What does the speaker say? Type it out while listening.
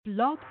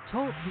Blog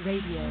Talk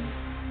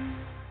Radio.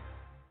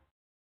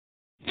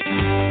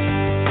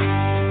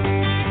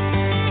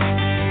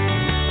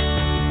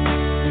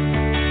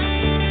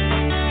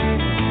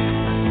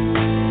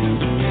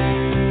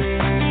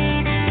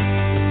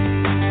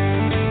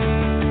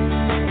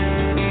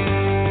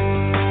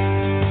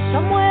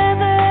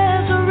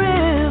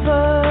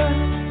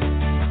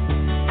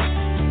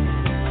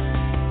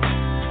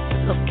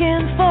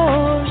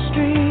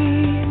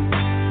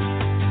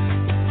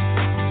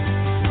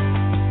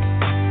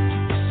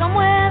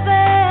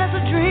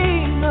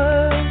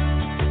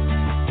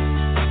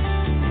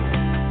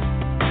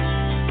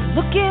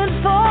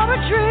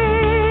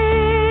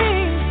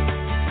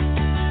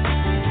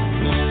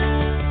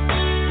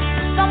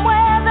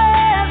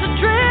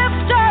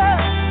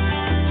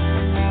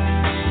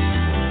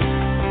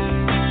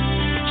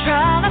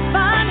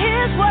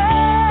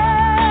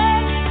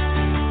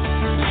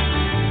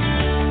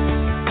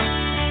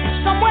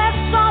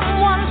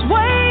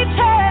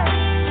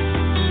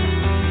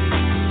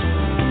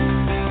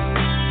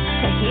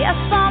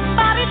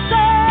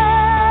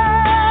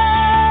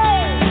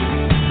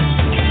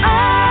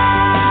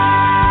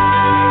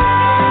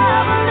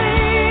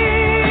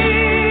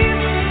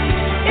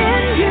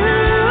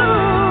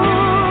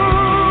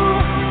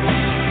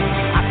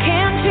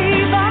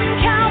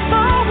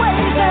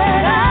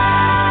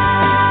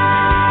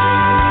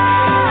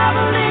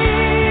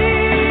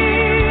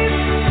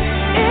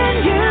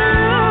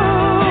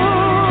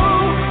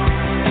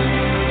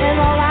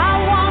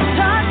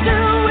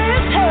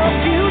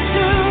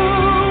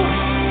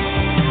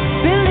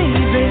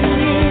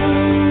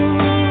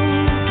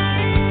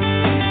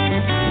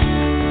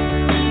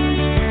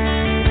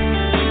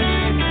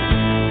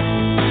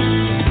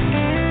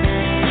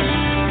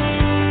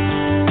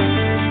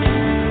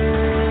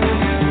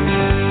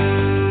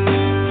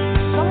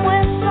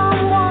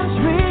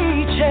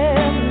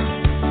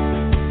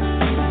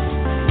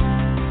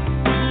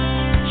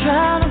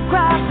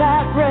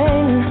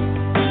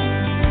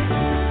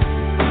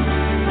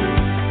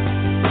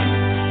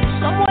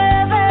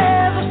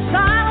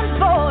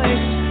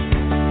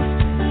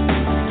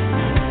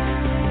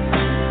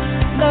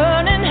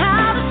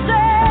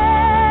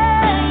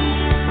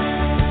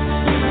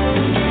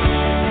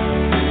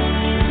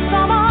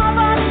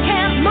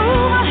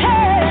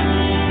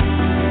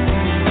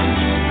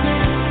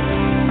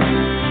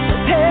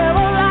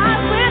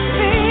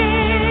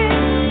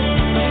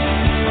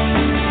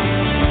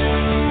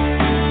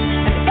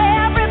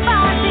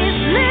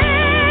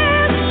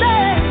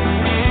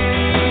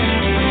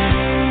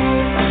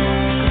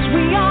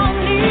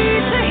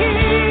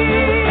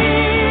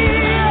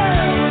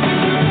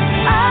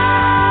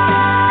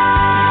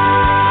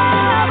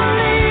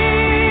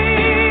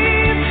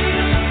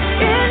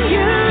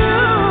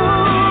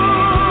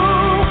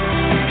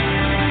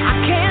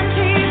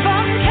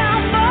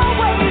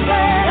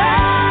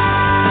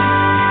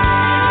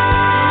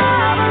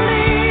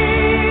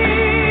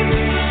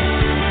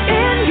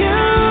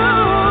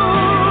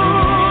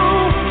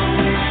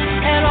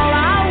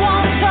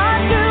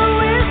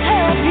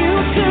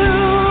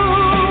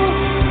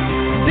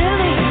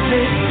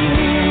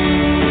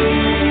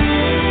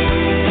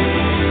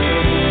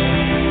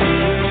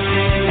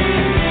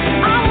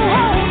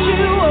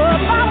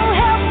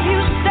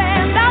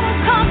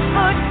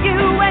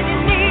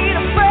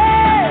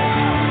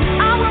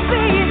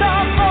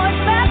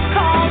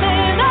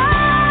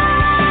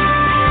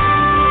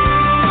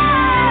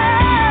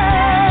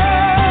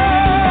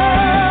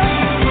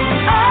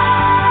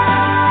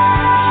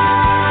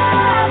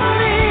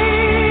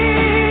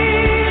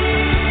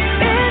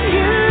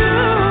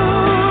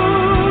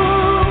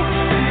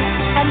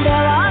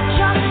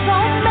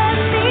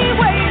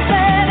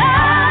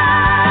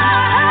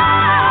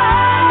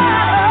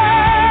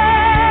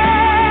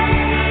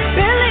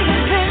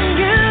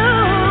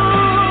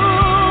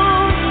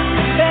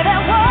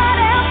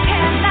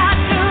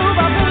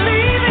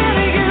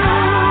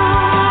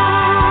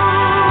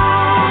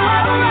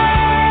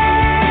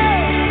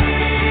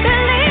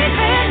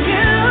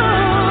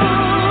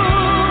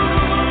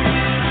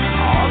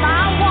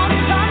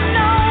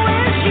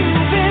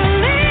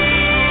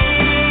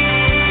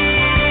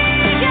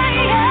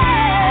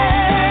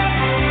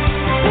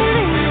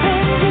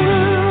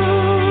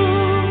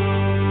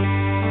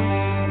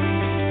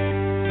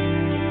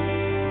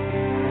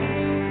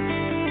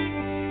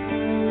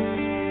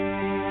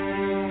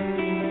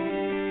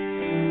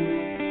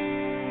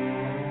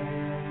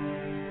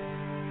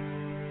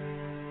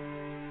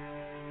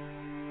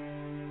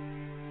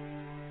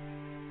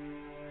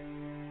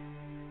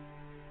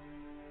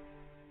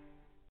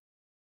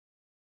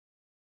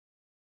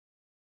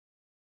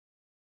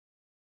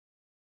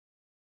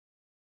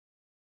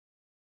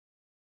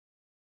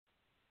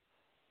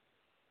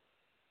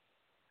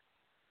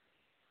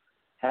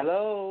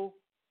 Hello?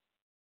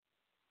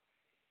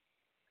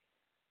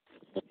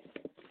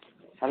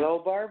 Hello,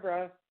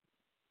 Barbara?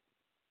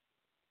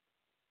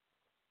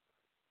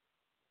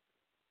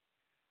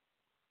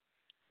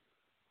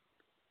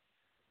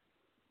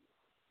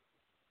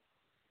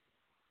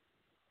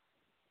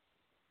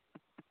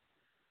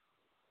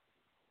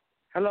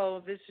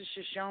 Hello, this is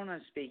Shashona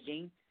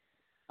speaking.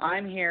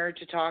 I'm here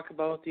to talk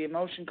about the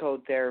emotion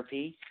code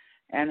therapy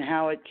and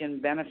how it can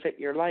benefit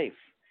your life,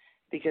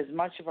 because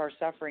much of our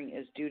suffering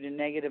is due to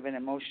negative and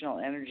emotional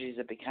energies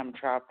that become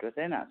trapped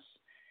within us.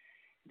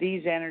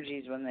 These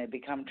energies, when they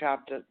become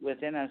trapped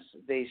within us,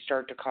 they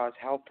start to cause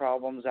health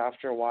problems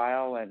after a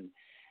while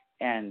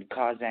and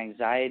cause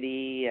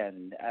anxiety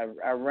and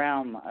a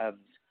realm of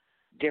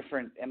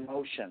different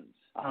emotions.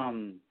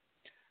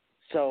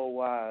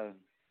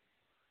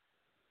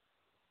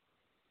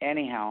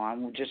 Anyhow,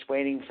 I'm just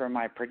waiting for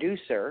my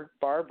producer,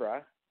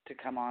 Barbara, to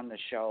come on the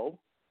show.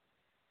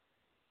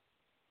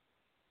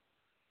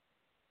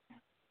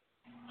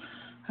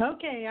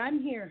 Okay, I'm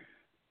here.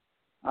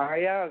 Are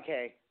you?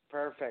 Okay,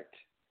 perfect.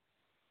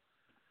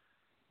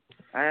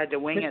 I had to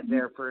wing it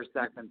there for a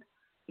second.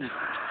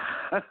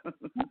 For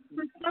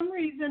some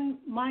reason,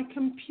 my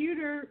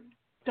computer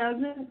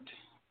doesn't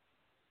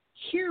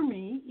hear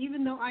me,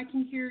 even though I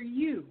can hear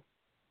you.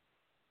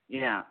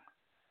 Yeah.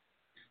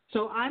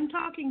 So I'm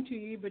talking to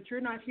you, but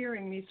you're not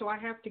hearing me, so I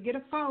have to get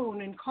a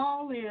phone and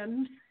call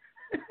in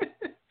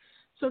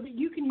so that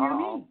you can hear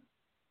me.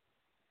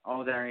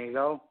 Oh, there you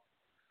go.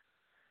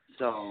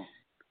 So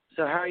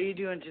how are you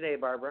doing today,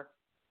 Barbara?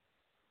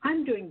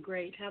 I'm doing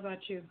great. How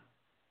about you?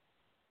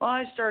 Well,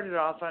 I started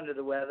off under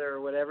the weather or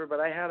whatever, but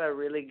I had a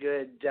really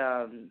good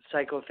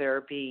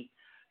psychotherapy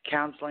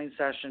counseling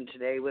session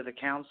today with a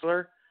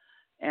counselor,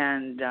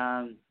 and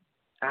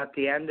at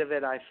the end of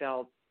it, I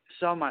felt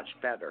so much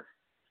better.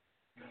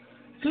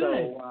 Good.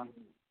 So,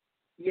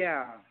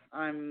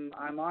 I'm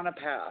on a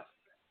path,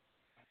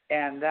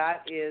 and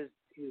that is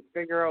to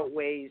figure out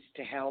ways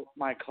to help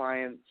my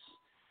clients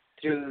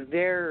through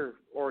their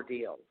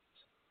ordeals,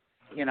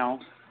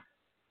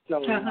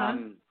 So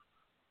I'm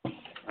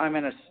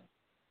going to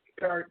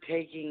start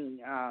taking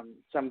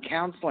some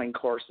counseling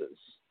courses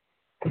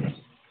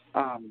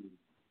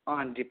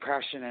on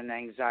depression and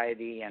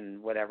anxiety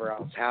and whatever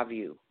else have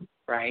you,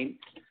 right?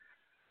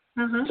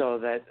 So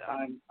that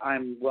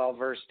I'm well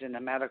versed in the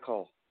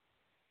medical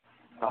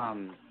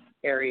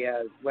area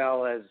as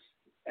well as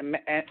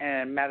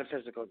and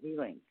metaphysical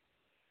healing,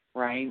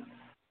 right?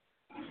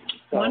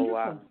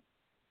 Wonderful.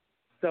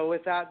 So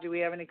with that, do we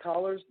have any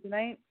callers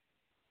tonight?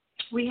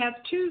 We have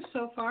 2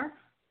 so far.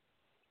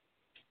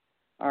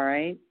 All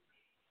right.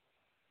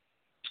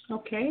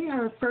 Okay,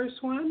 our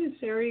first one is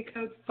area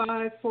code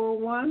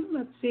 541.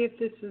 Let's see if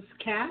this is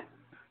Kat.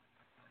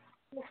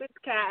 This is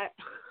Kat.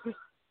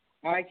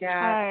 Hi, Kat.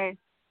 Hi.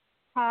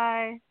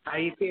 Hi. How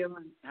you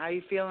feeling? How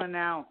you feeling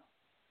now?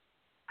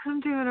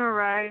 I'm doing all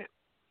right.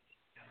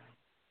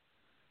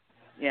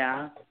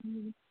 Yeah.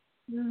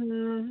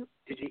 Mm-hmm.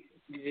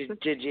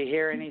 Did you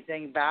hear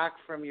anything back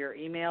from your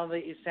email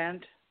that you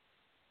sent?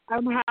 I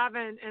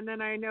haven't, and then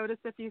I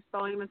noticed a few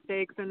spelling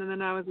mistakes, and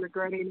then I was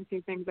regretting a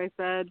few things I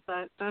said,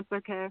 but that's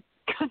okay.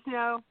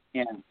 No.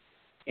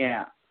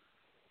 Yeah.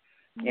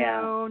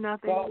 No,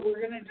 nothing. Well, we're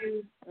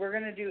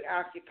gonna do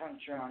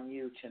acupuncture on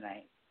you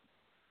tonight.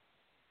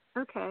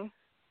 Okay.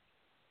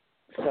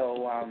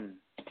 So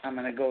I'm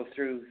gonna go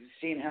through.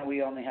 Seeing how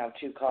we only have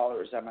 2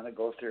 callers, I'm gonna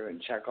go through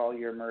and check all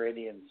your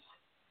meridians.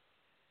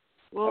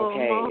 Well,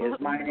 Okay.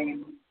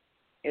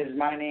 Is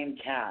my name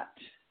Kat?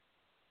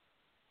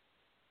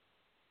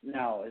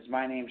 No. Is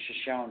my name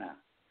Shashona?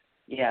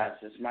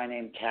 Yes. Is my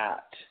name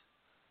Kat?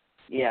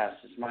 Yes.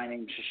 Is my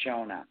name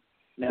Shashona?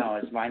 No.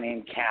 Is my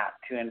name Kat?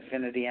 To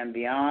infinity and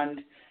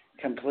beyond,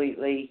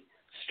 completely,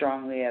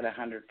 strongly at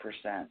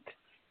 100%.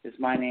 Is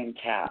my name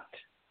Kat?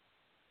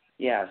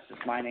 Yes. Is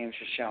my name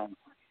Shashona?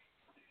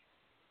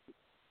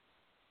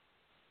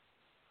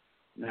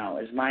 No.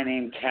 Is my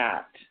name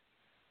Kat?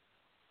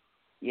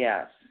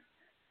 Yes.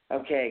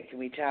 Okay. Can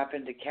we tap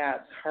into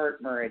Kat's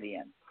heart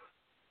meridian?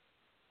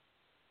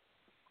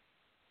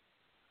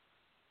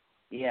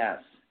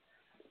 Yes.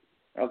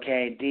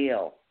 Okay,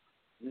 deal.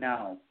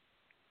 No.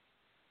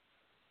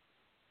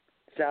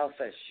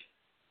 Selfish.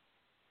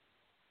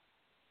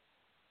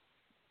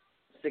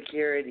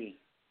 Security.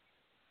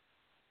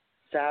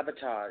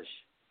 Sabotage.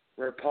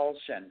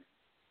 Repulsion.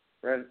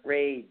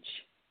 Rage.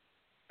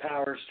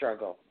 Power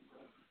struggle.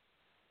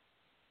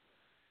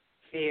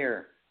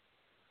 Fear.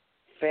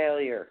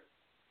 Failure.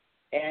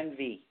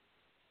 Envy.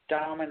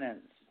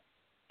 Dominance.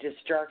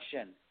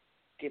 Destruction.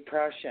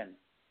 Depression.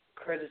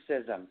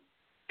 Criticism.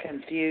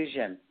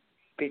 Confusion,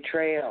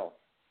 betrayal,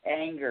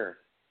 anger,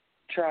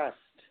 trust,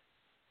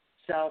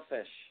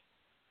 selfish,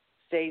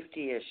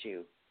 safety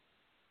issue,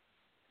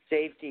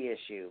 safety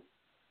issue,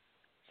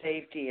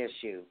 safety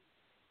issue,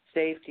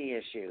 safety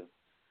issue,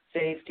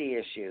 safety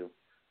issue,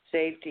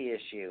 safety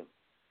issue,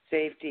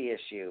 safety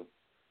issue,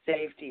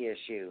 safety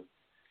issue,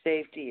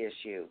 safety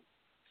issue,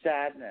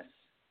 sadness,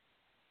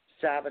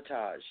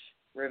 sabotage,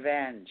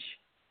 revenge,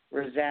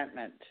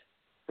 resentment,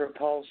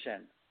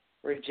 repulsion,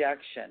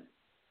 rejection,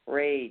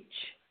 rage,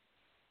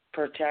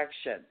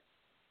 protection,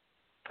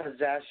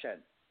 possession,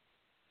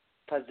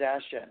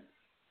 possession,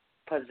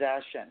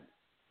 possession,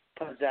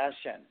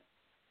 possession,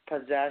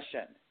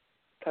 possession,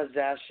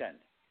 possession,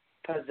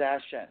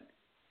 possession,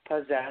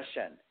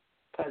 possession,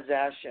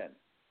 possession,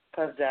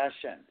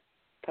 possession,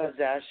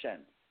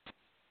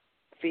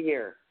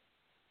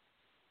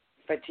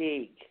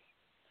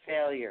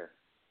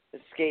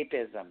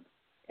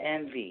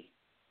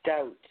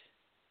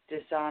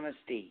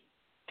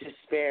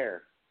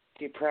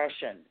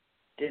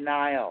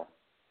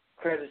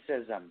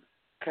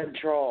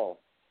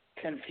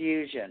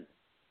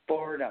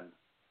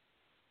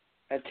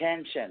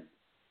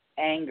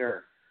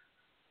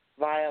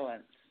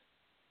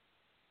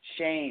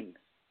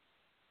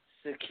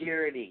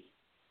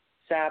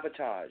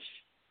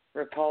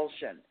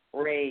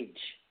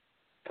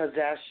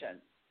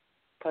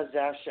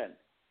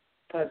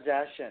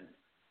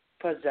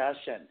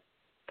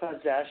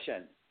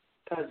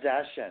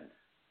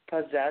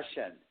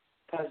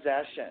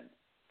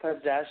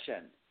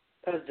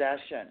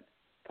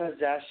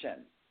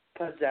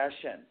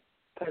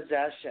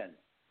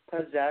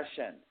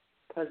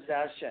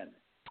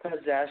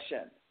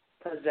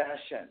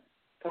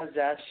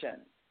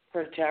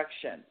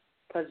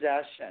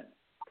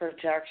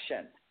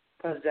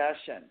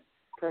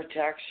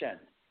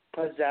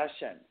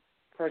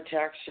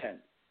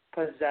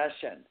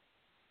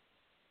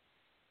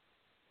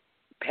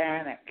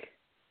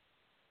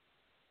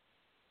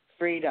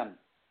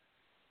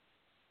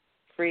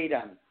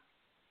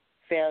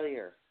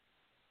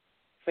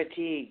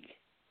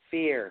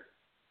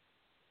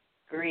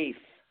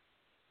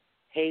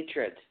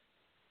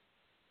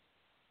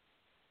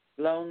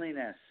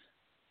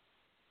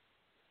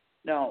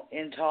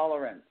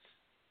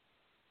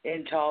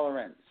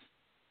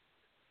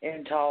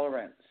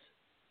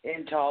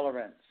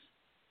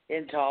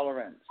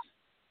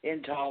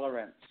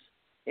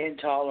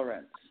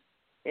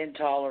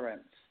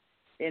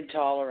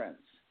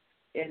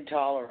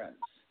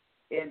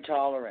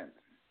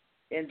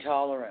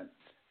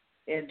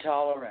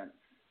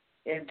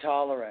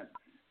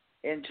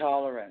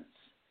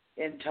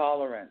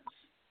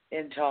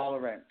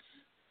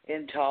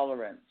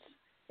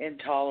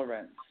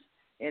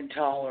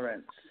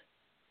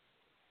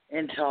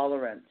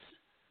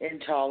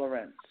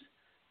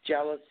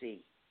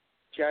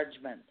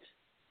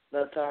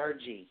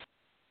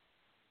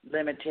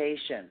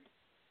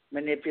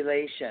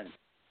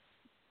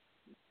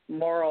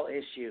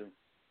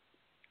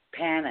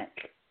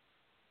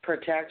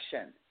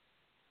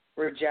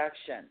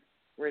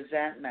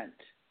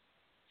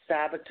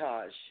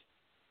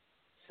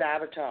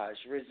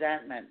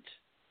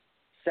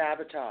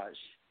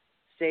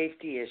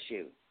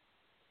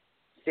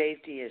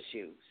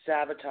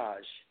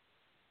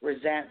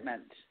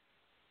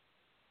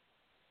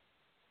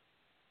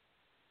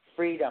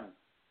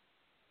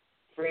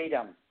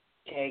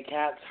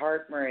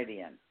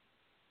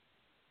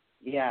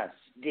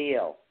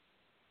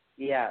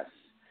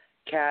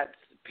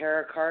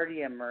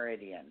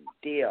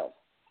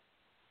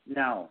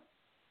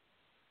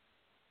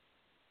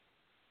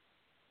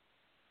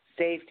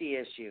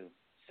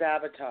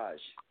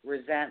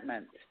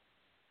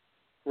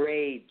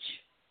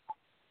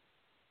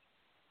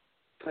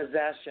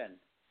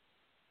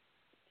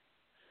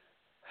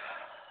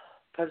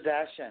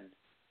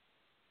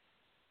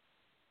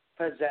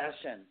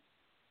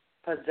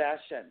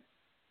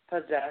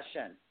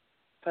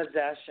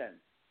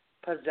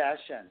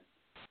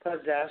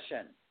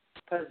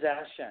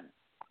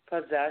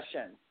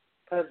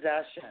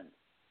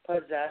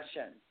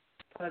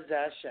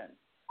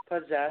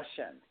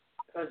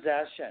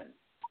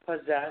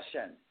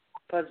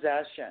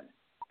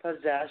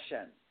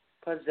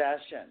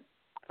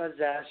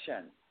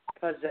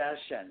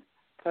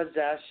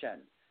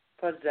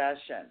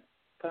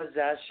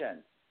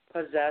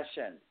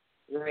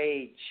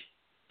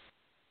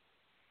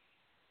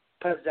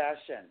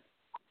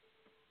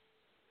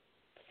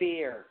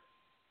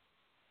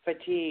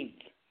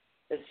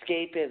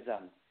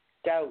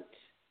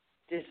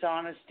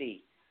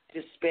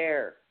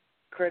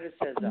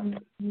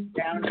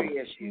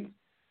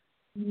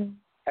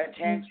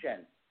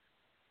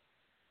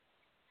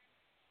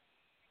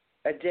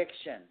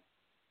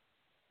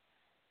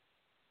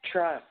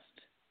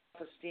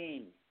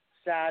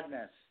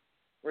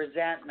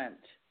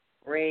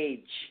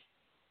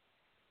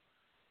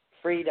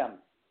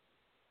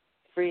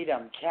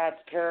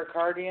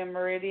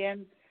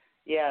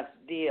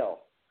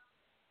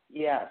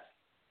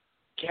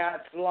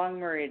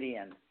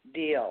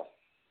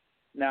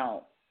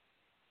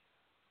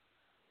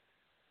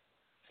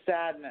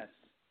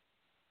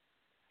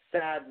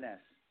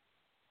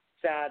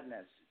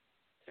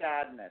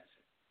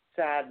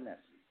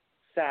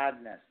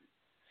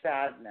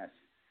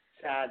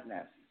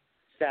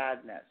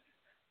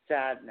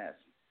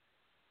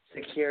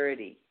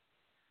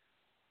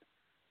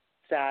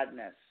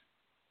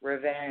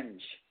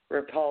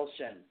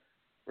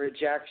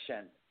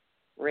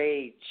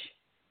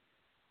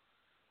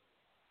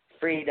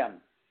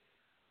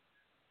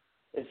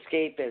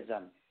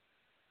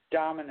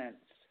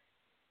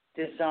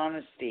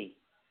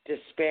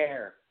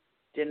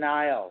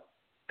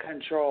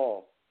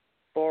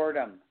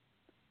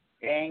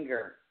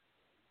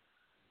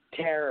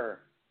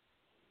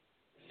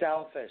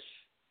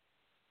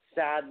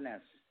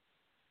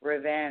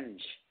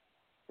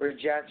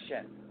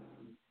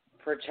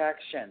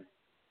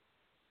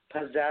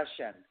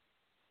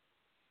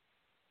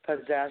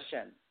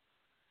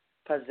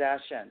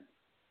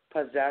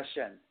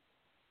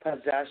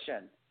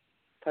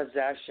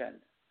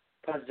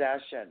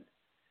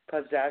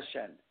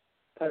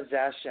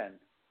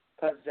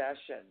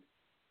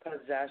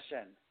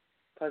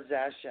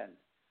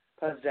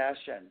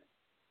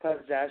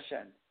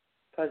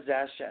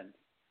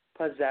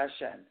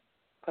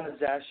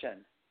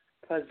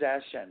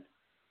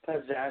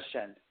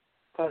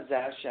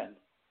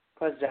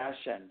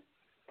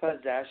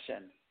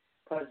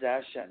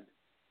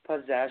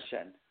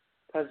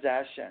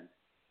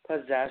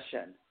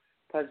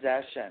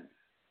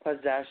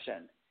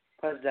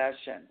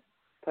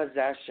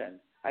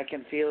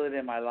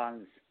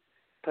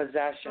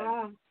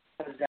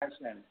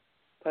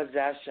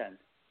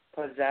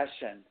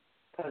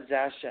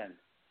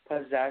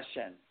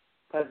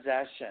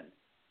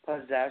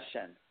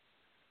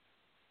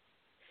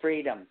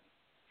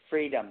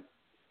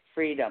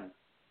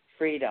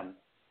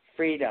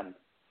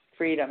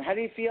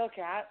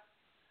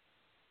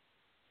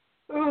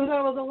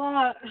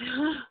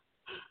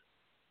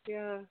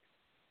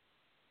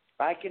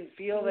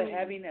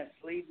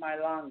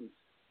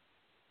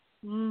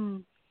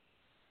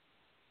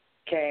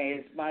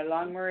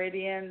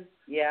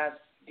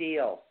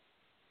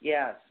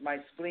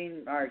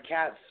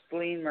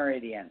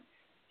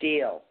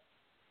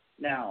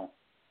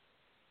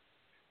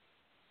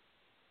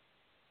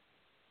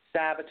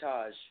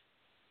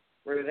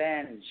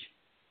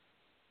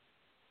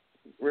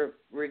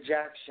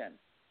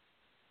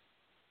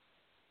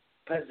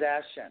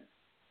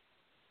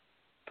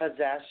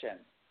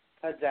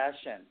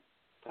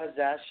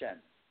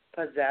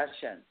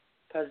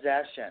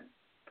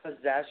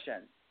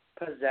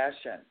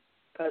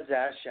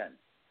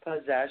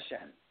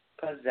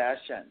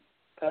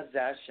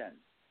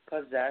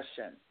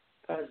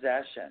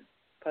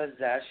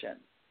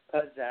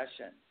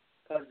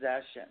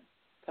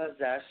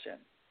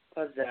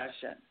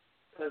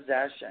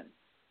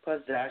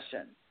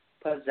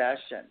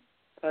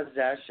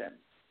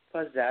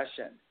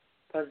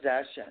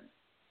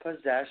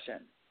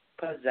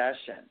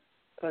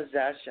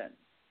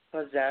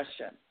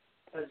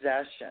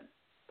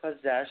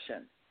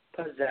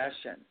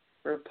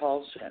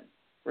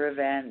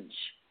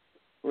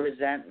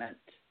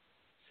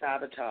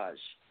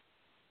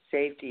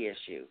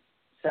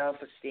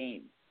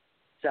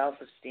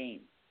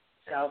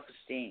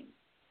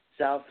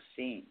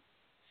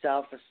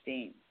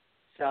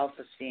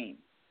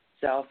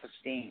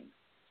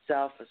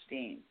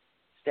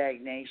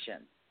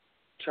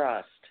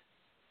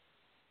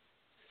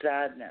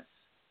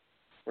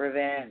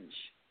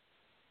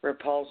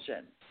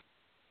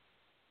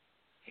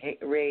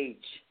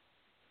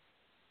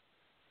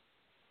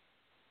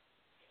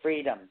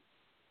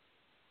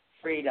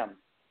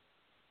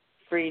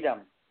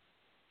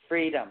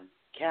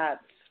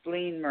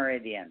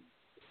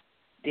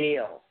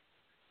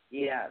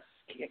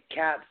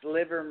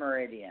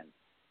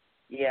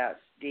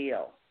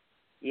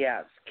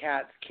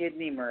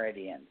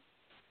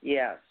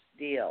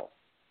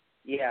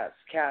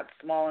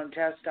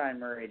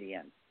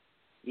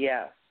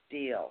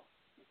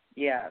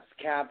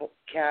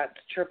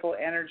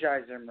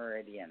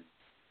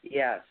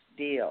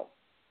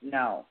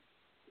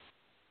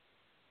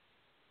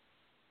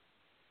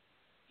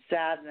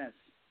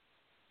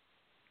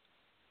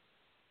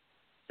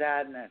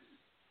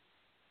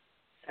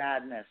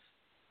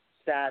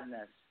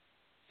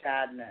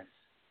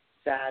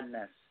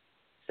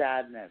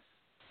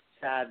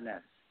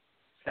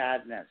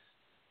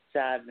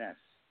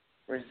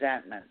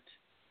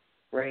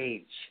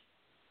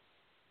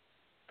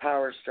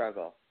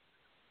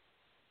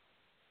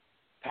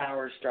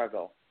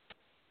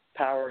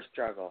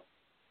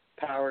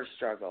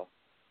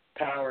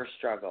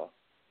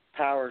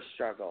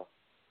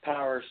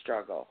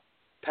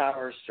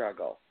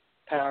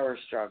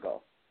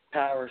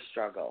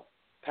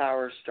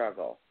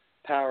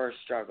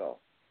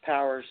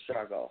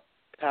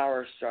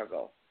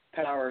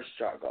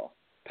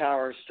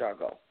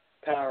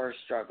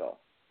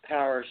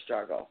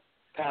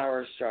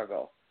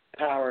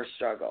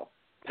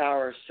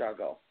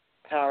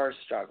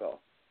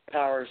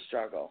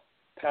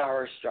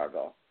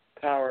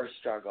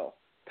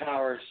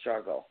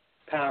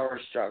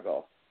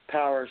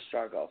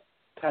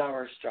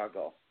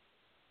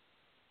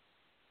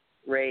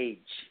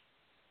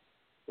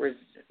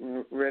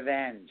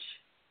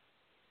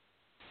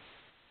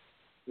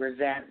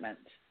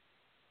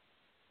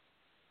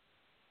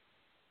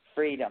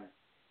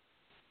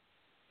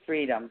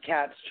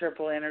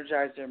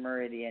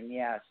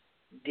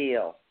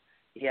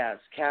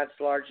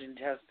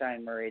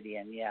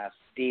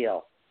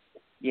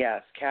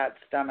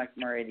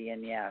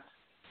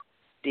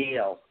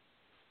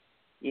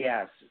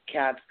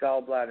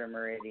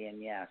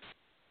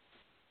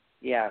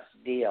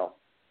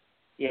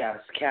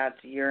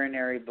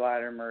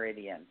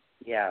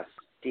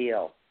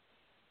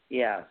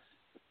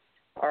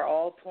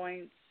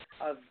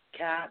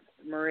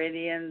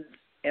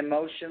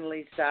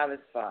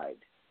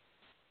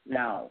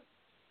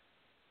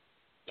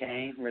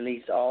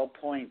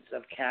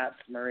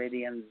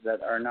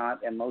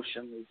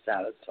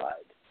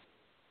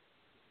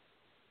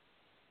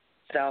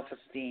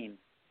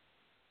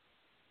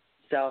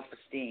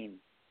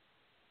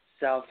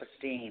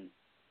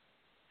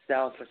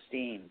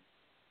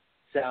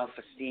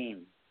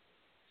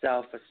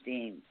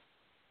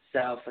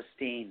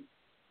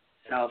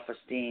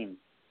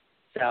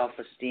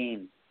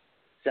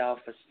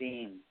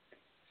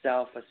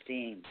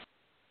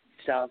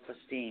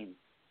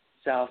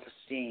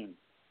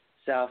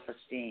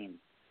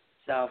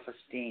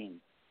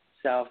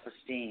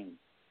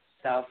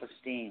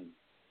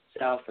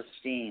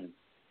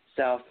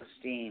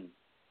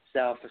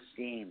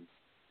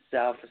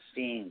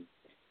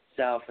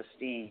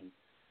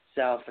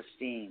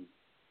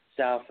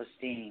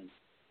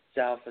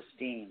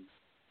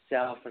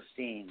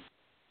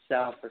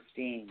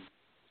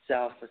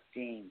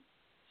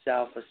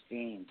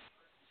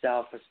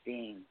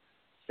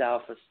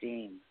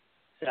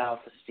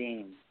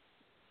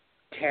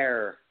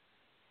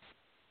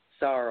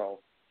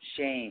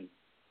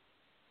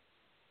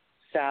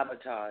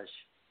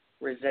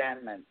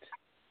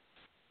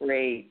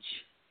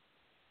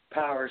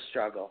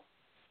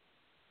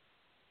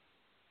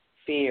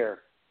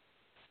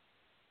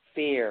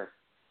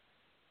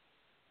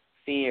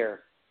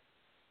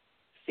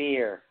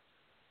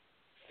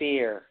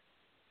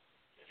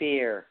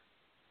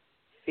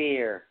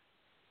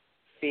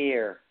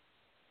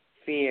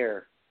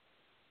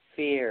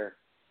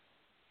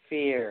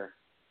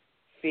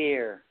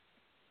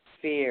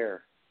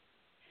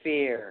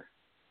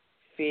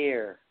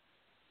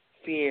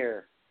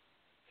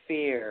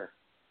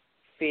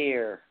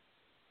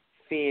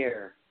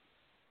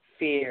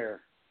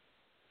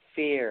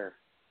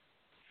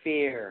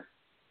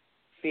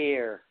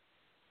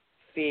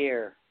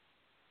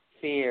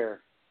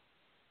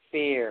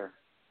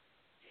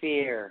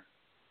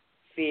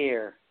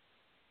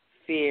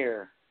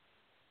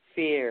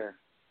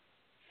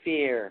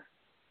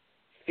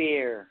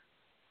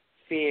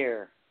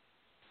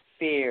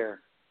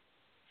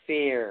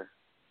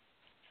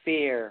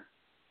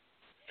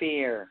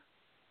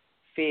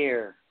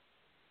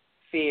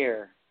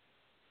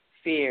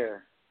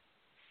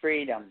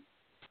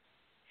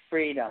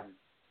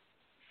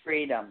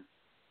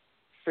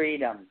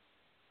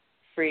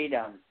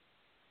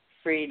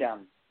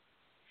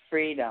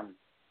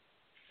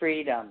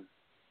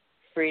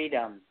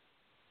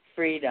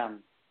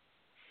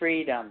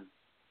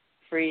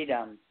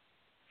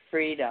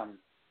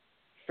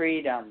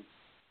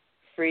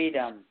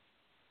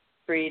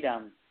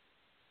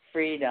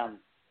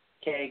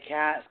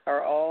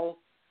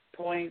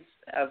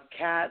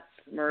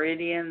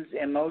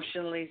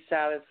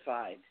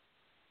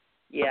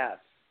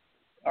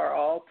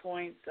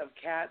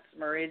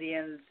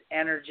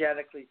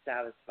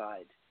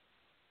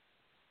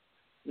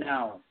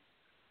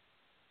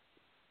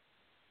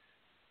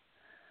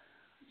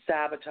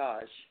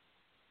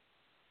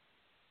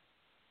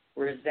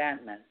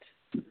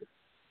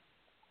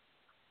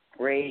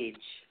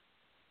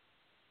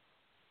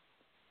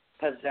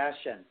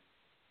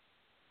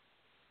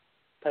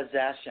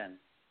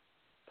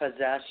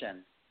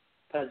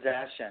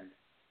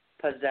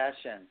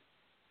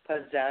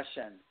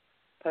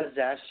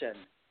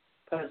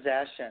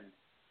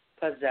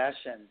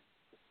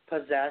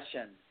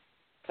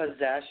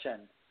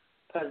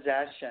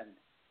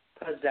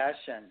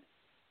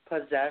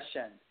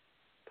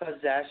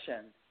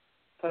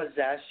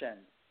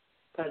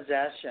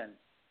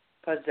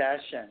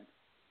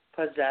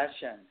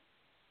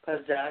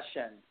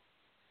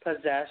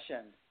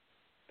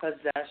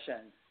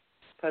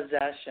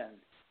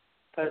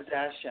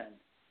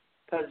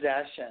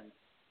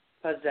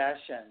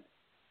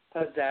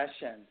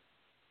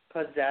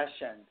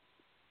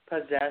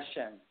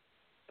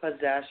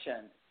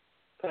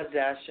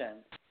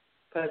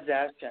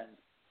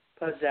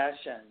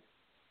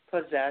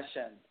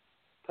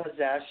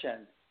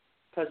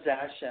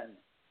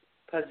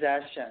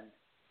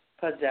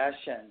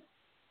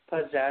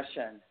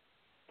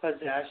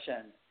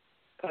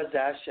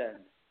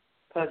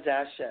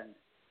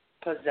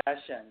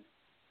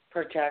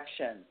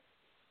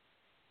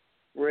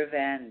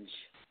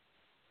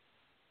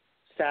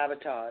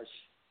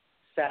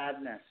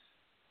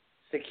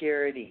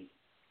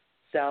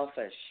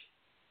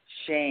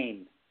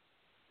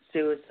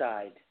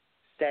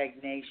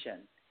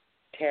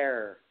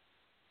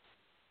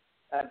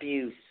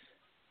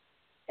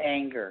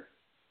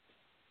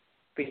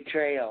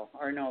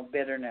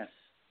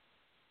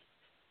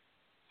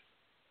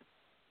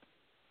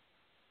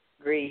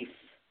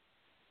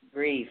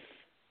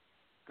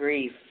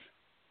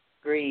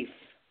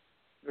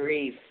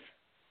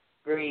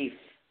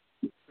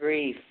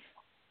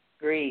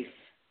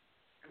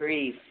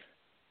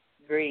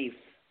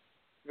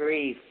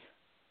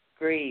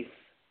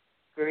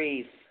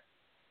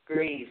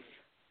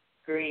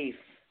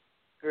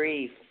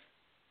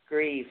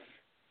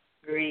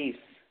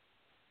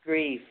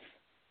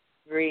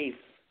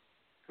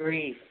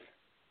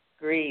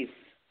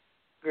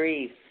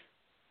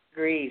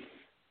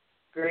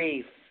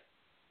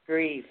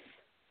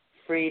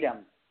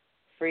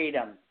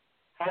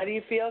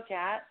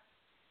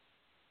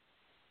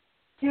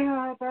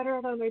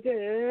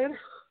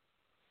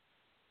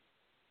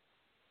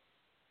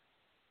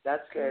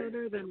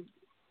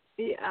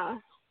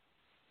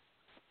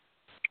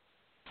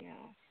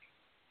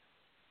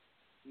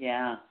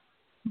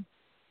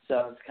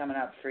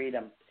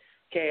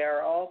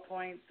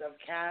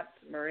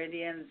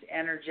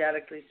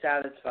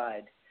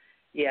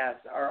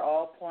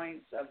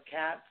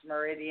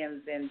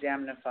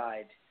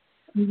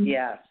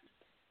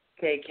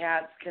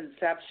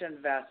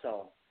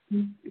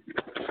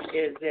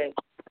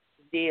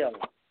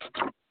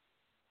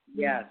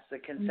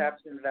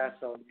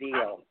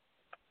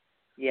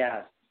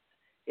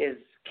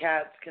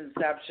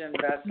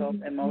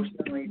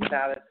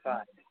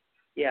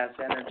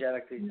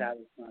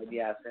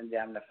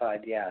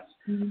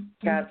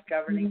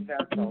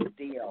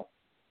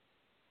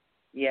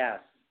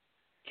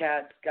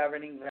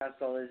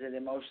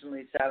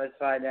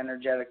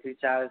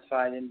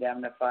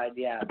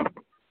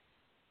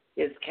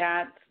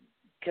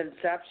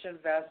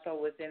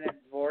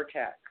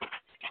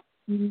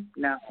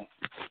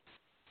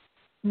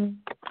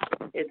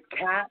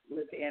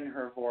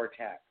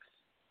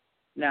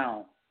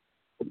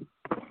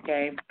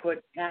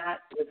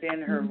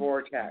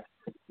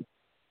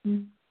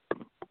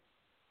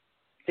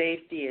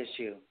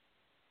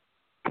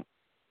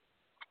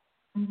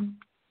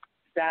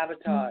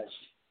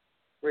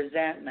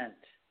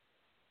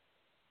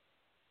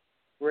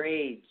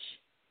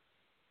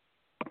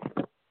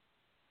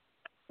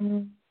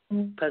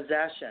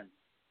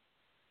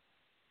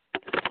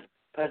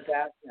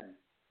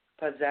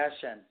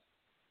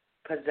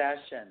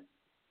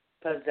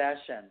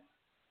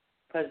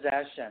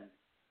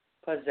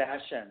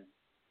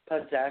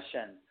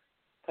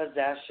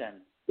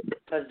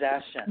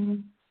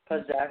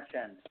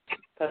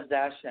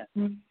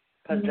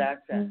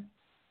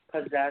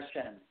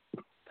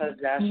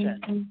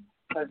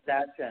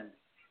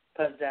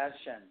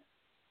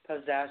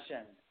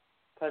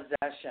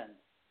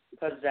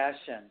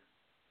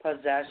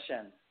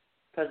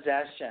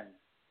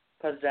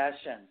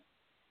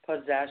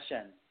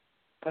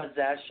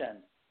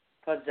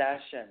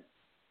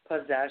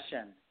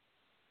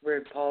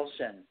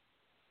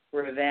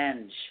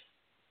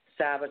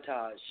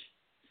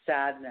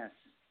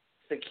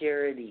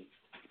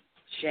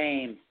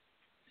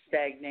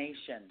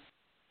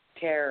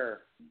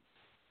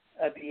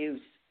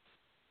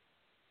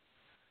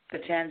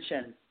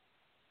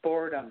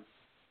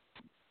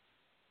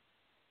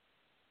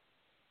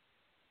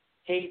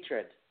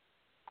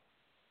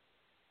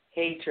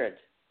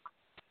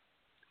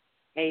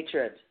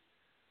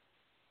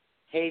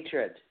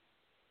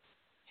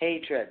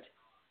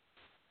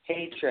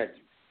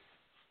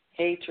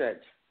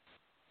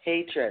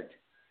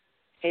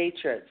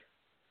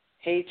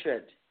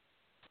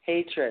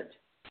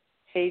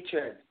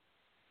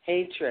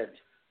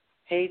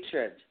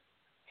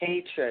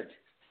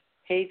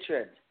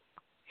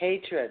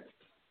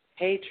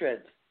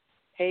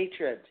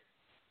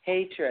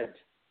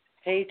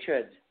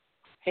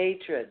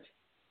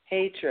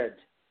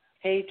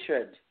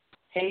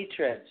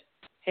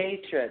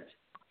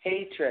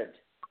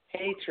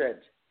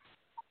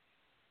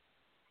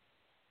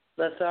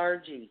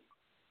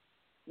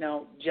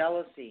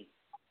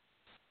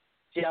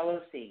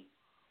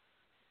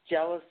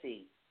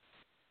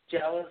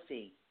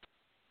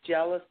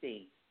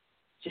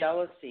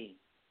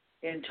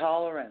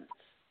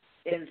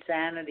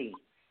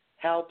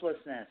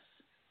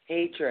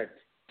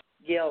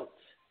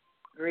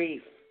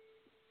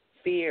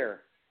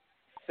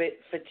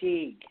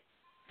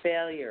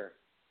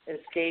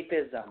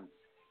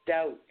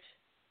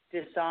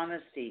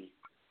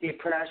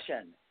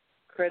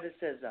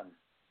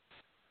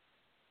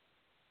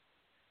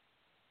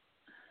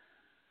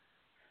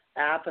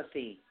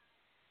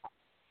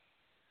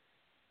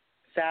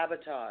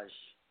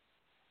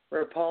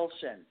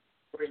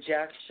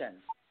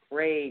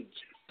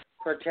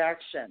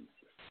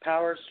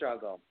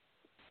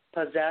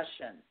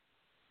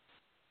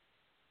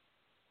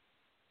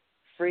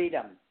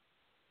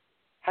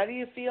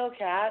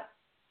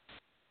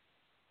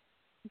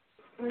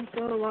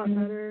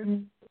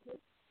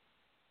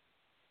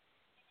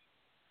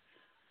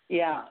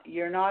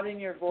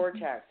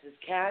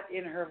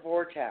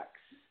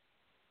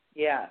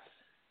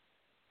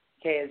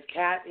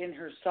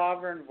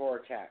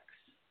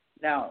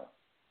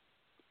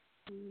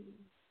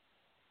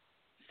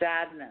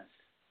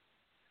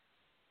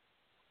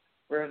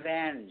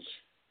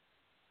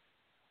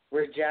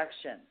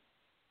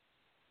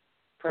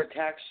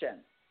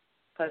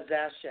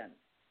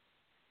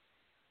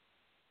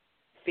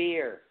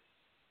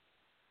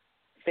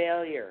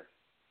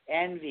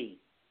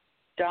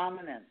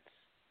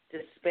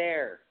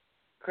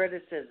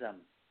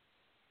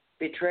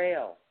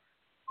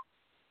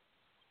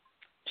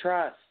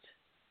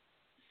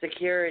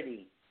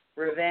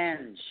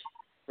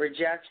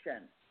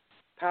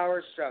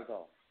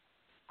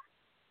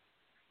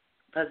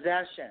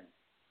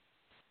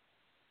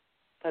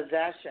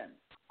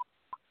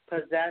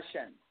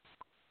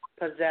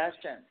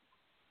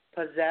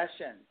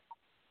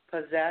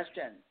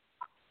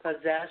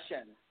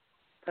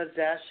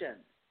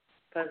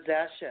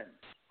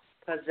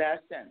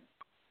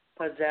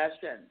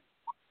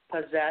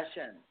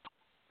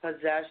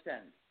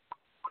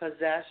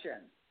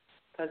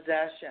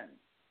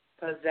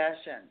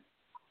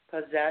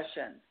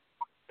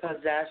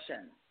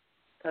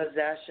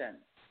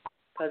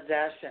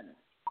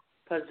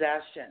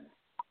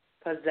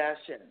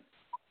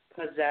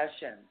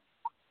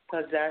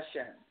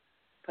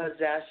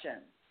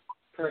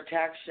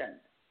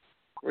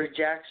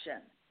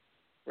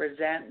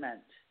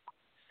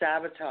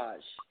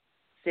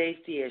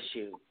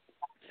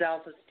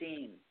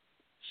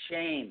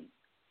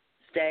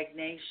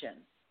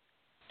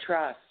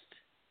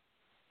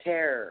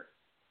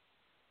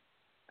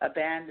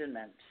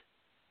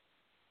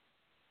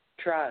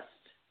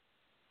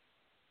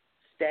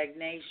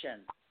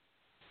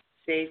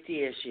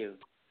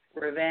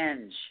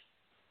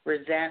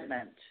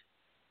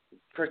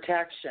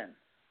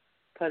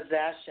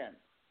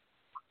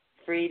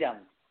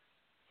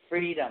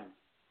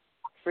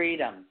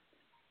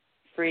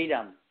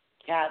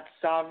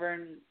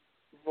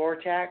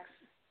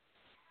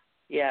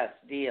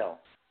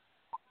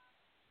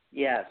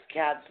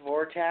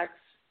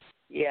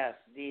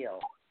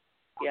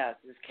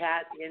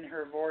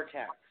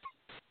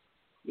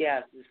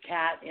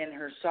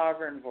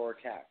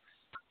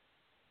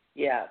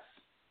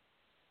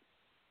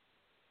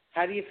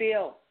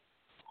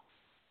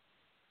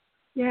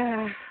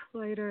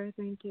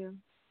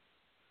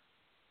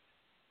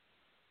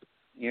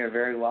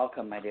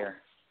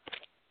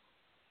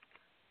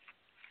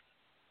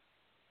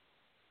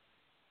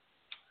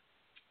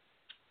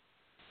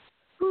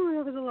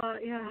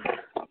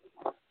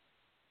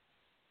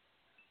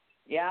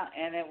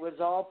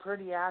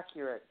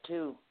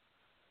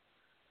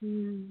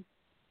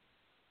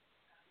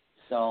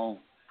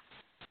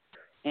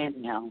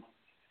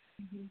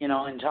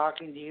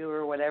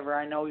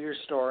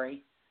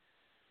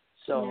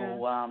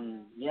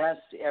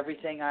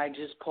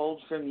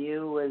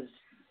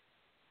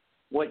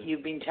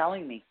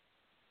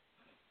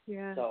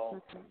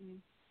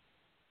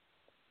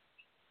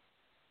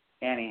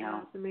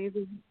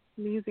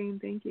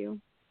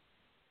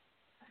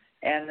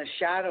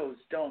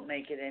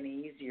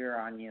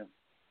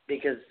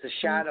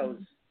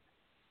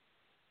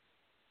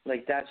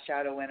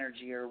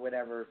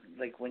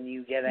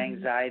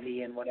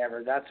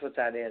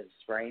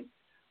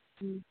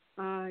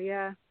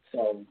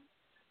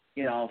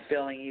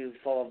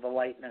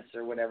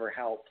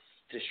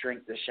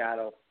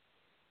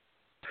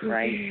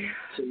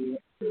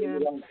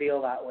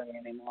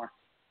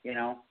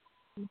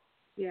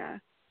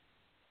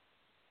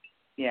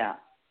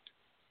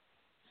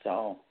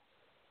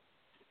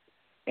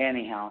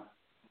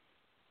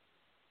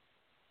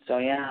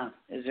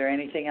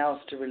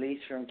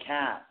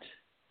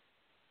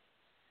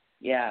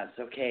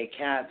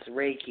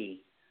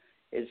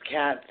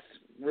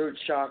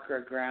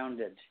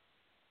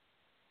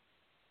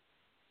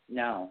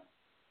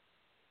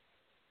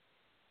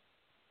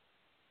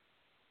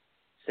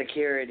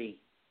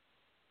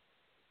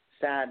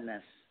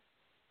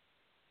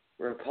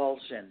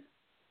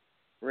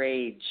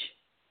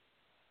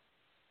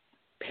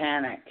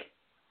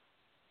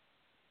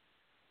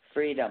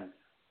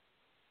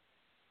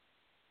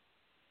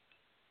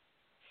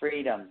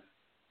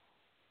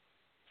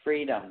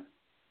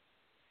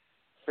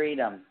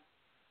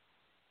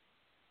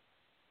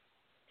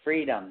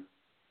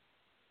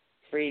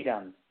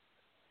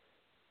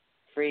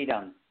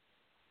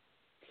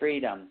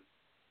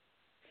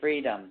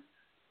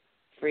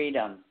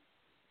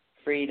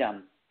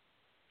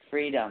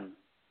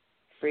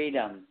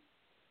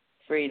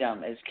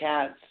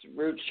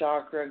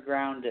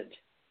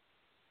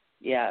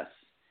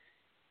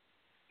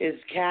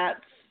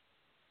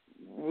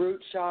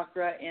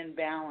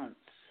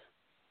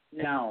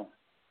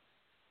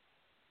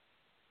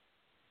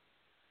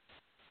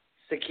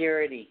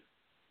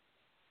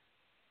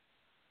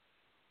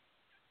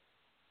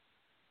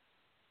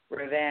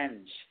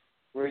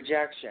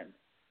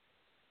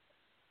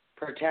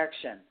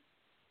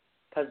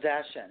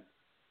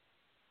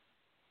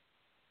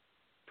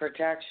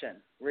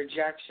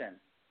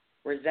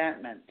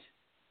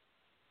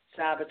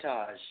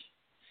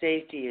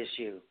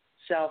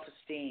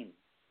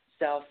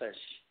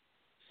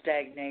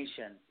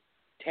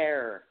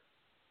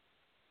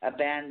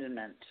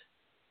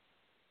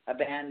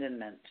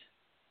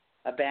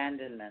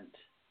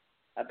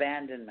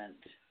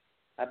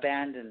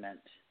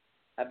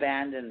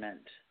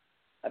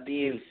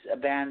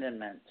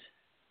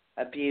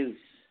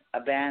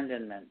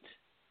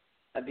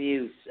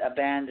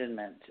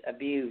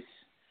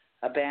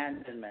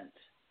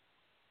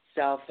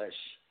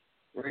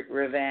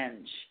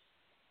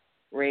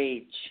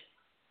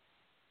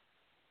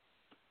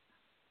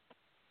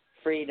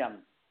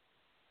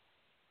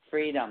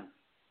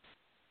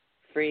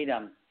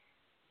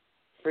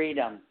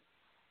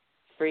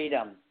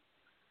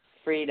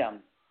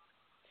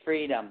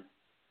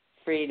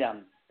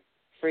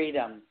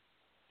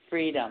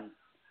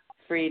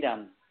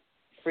 freedom,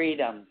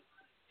 freedom,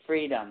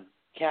 freedom.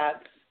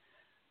 Cat's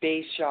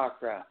base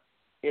chakra,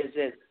 is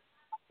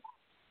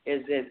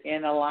it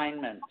in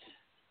alignment?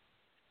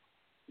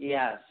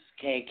 Yes.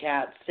 Okay,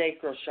 cat's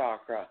sacral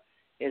chakra,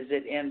 is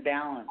it in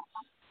balance?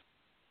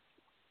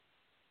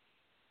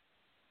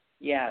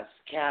 Yes.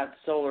 Cat's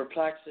solar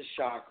plexus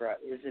chakra,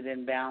 is it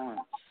in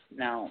balance?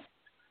 No.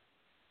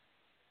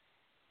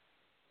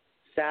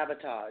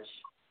 Sabotage.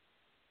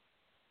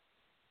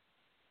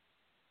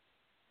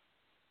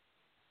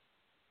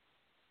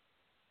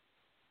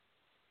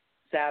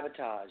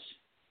 Sabotage.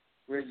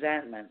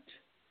 Resentment.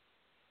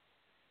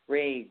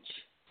 Rage.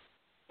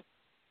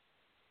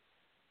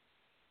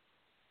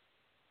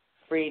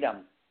 Freedom.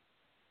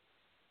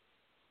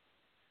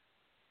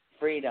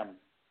 Freedom.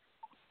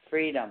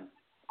 Freedom.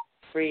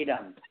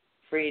 Freedom.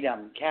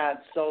 Freedom.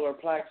 Cat's solar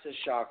plexus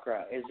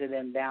chakra, is it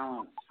in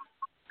balance?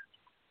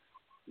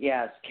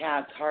 Yes.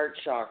 Cat's heart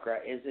chakra,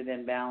 is it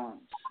in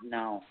balance?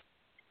 No.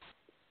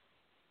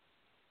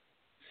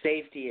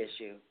 Safety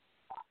issue.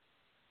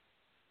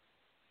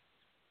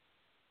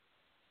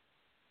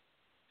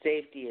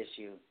 Safety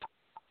issue.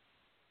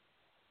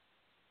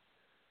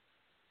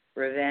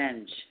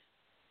 Revenge.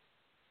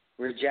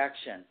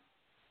 Rejection.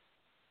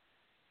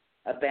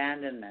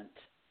 Abandonment.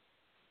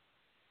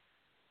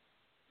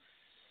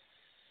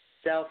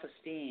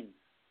 Self-esteem.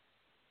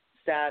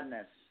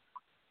 Sadness.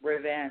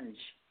 Revenge.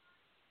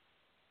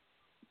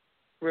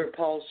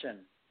 Repulsion.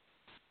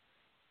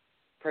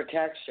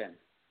 Protection.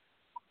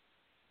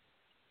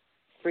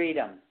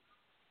 Freedom.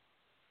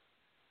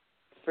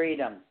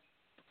 Freedom.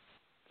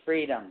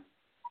 Freedom.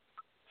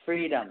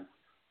 Freedom.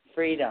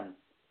 Freedom.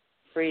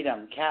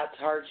 Freedom. Cat's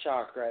heart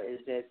chakra, is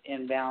it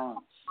in balance?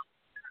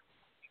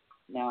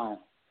 No.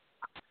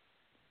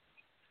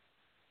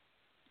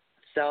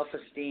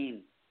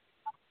 Self-esteem.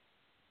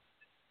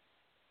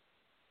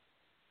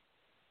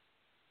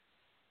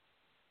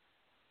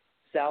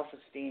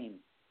 Self-esteem.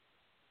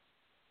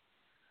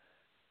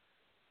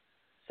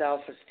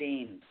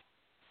 Self-esteem.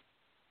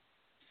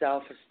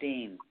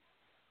 Self-esteem.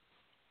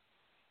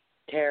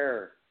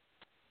 Terror.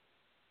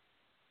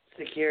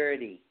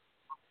 Security.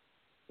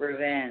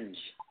 Revenge.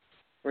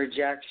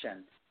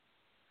 Rejection.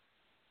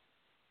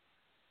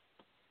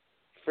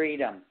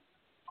 Freedom.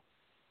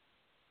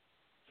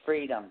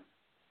 Freedom.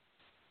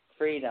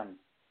 Freedom.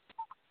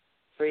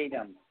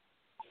 Freedom.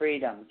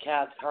 Freedom.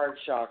 Cat's heart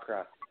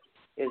chakra,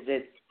 is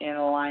it in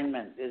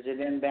alignment? Is it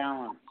in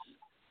balance?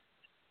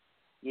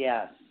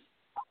 Yes.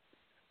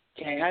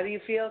 Okay, how do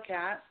you feel,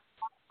 Kat?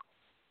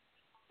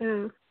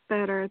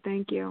 Better,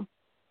 thank you.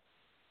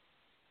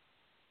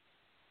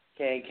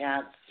 Okay,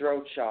 Cat's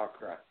throat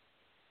chakra,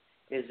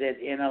 is it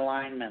in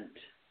alignment?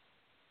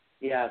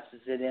 Yes.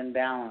 Is it in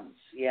balance?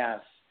 Yes.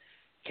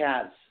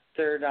 Cat's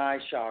third eye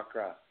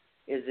chakra,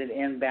 is it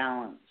in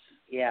balance?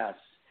 Yes.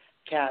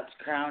 Cat's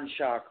crown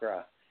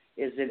chakra,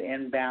 is it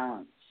in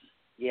balance?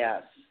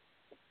 Yes.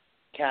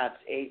 Cat's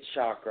eighth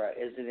chakra,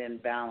 is it in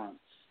balance?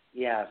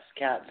 Yes.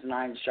 Cat's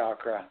ninth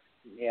chakra,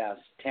 yes.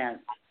 10th,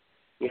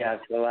 yes.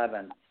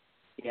 11th,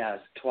 yes.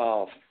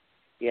 12th,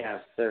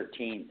 yes.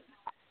 13th,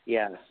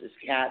 yes. Is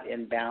cat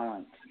in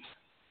balance?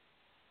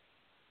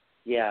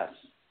 Yes.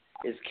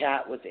 Is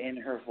cat within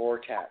her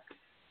vortex?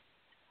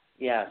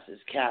 Yes. Is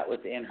cat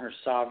within her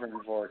sovereign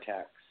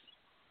vortex?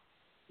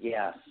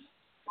 Yes.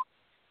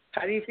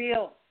 How do you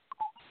feel?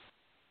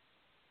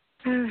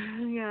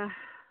 Yeah.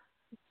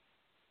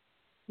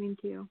 Thank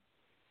you.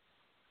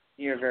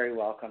 You're very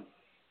welcome.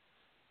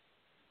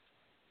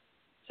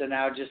 So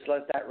now just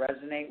let that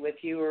resonate with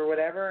you or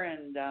whatever,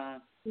 and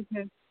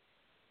Okay.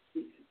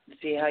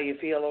 see how you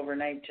feel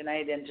overnight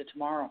tonight into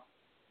tomorrow.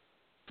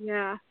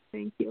 Yeah,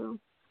 thank you.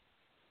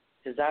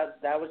 Because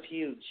that was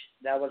huge.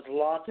 That was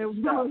lots It of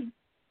stuff. was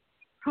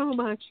so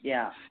much.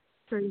 Yeah.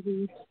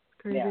 Crazy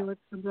Yeah. what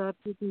comes up.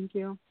 Thank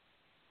you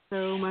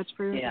so much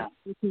for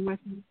working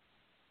with me.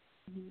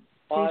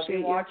 Well, I've Appreciate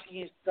been you. watching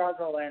you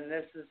struggle, and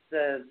this is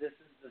the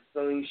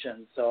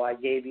solution. So I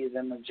gave you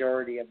the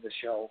majority of the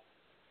show.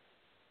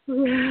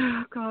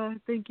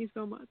 God, thank you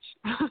so much.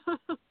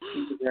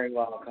 You're very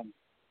welcome.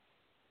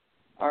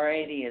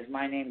 Alrighty, is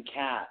my name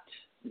Kat?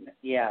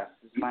 Yes.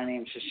 Is my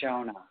name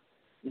Shashona?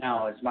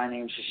 No. Is my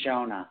name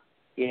Shashona?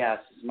 Yes.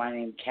 Is my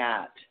name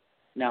Kat?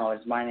 No.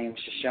 Is my name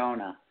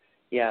Shashona?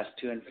 Yes.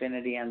 To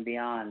infinity and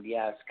beyond?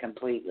 Yes.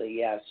 Completely?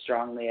 Yes.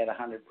 Strongly at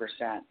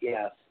 100%?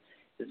 Yes.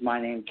 Is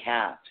my name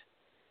Kat?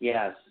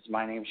 Yes. Is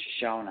my name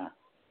Shashona?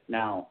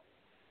 No.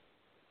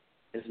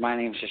 Is my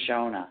name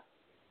Shashona?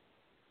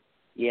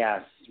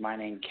 Yes. Is my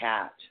name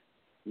Kat?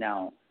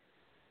 No.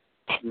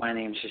 Is my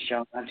name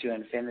Shashona? To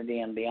infinity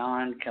and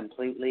beyond?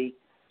 Completely?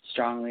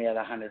 Strongly at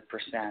 100%?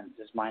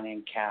 Is my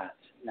name Kat?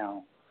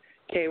 No.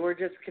 Okay, we're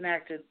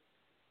disconnected.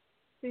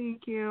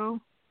 Thank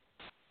you.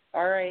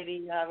 All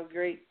righty, have a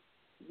great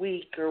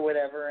week or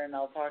whatever, and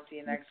I'll talk to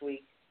you next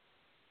week.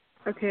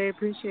 Okay,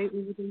 appreciate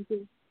you. Thank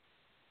you.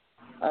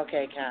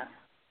 Okay, Kat.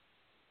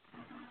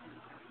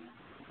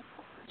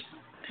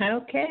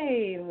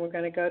 Okay, we're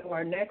going to go to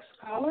our next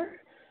caller.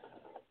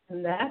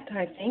 And that,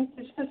 I think,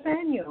 is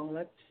Nathaniel.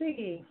 Let's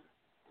see.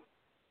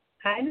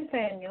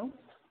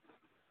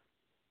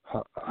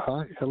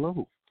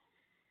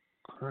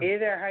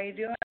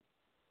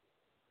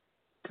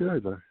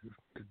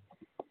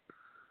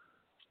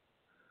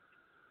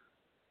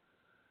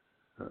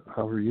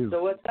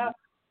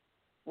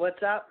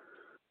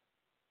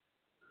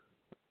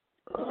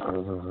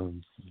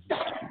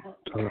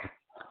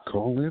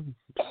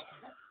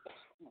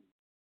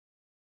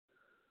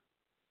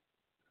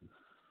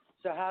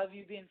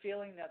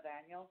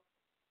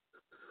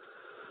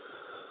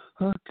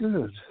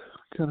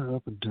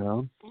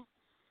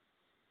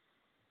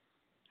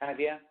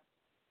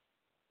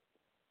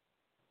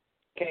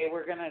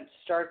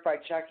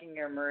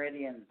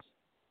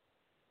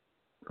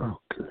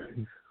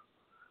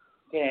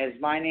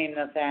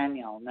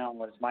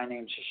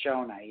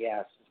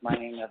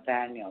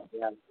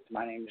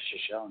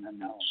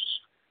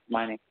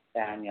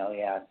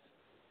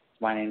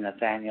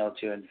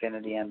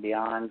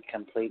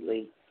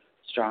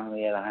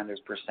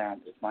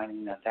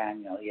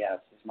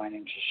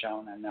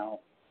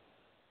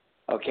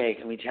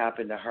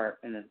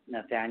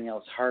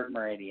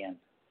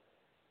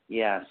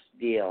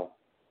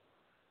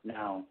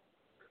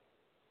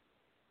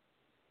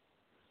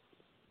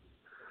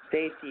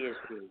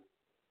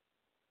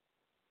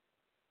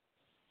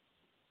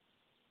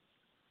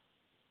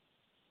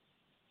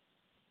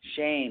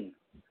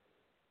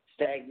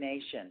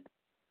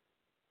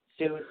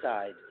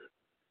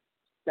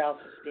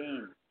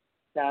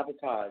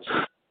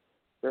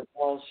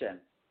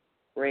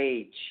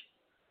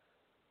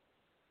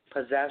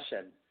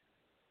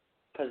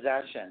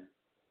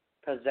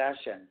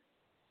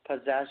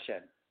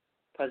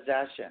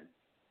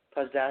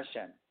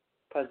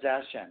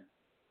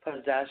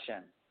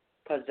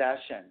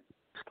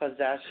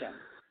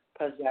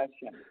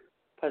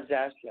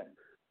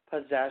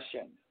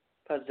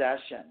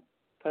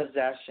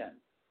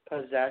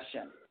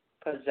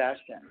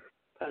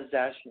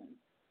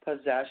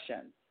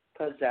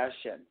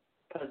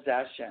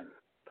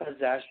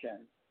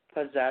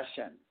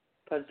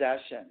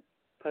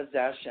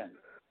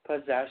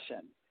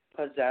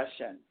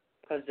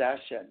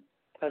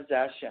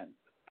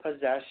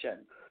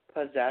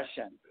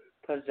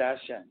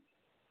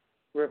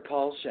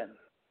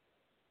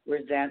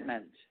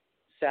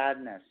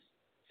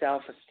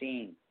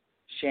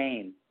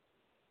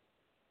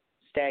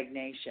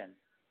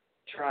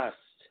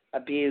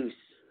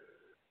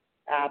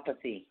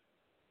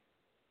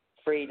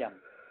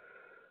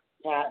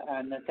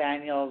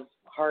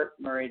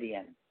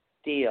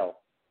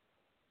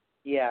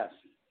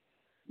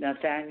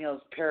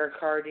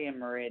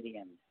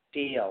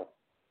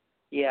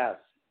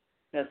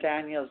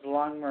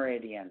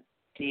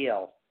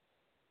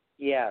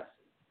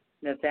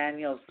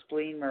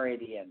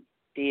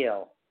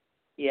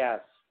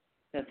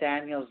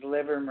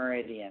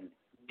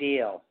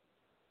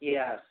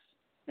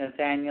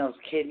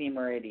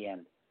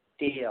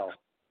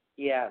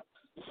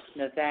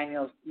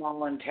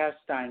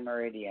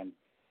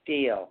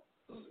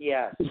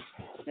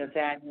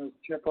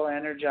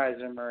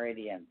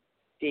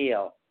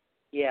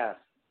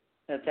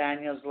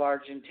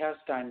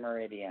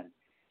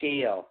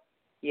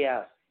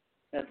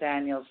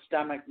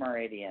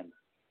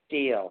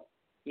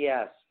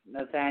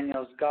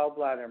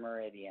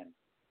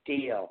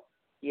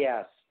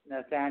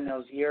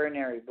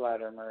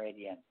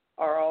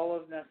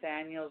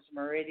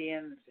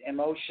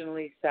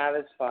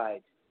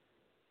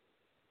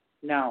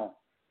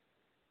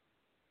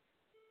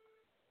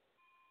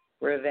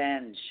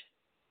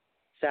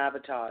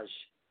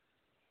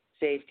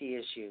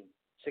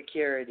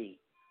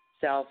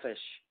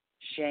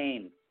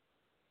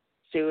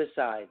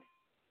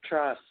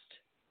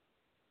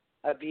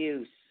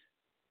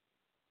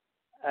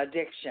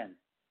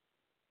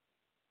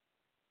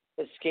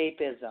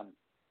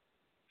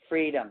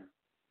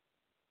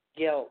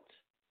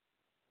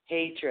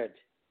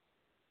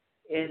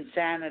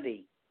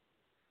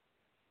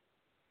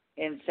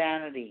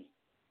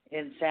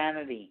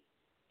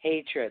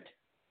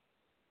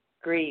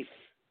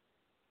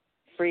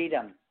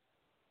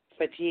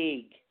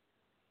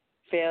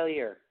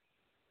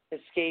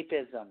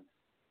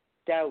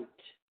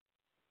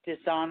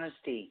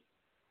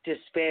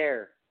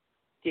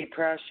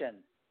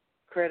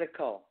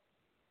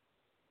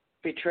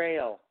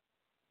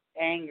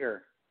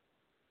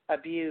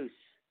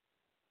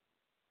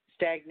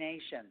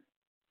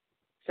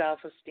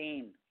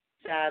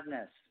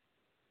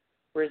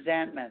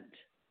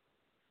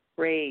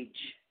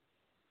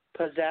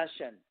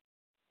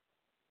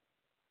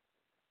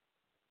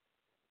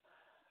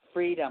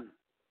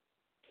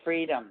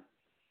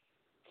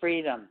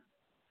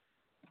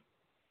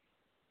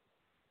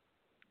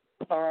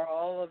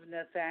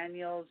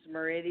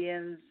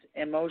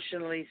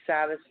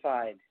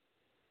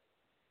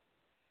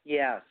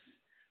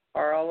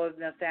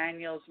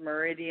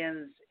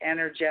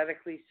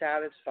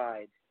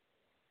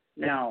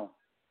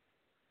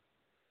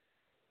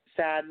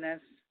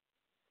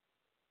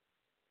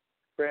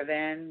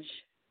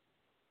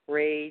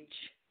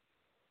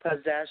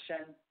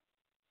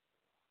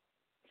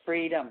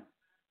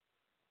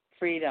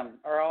 Freedom.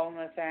 Are all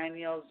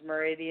Nathaniel's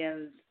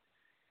meridians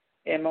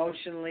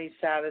emotionally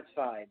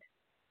satisfied?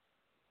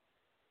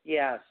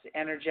 Yes.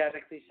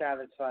 Energetically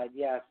satisfied?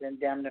 Yes.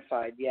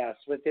 Indemnified? Yes.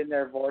 Within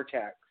their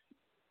vortex?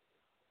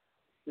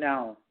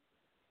 No.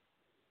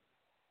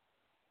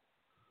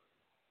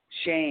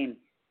 Shame.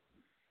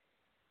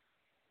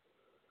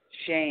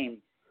 Shame.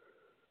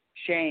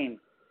 Shame.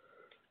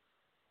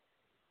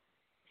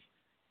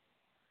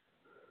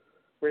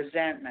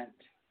 Resentment.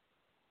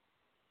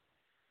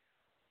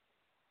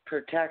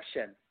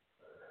 Protection.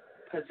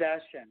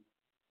 Possession.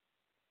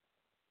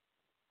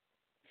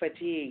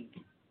 Fatigue.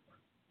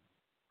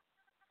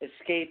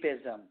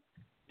 Escapism.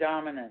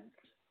 Dominance.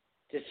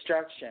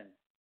 Destruction.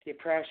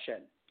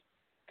 Depression.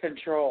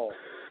 Control.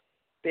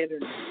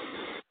 Bitterness.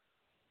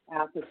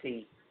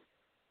 Apathy.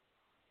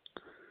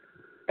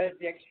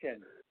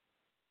 Addiction.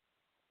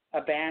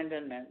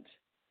 Abandonment.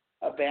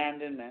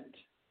 Abandonment.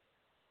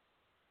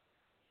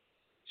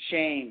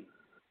 Shame.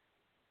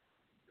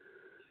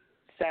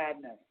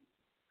 Sadness.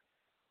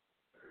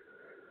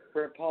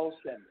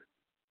 Repulsion.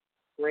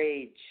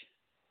 Rage.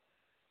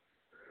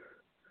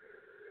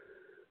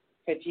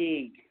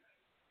 Fatigue.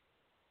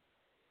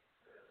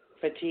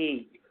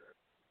 Fatigue.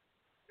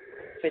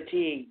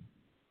 Fatigue.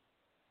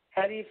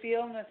 How do you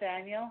feel,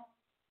 Nathaniel?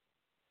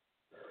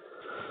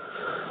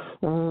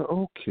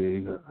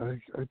 Okay. I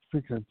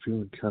think I'm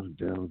feeling kind of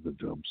down in the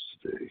dumps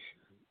today.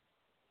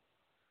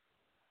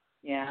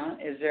 Yeah.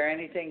 Is there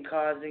anything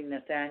causing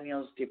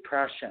Nathaniel's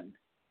depression?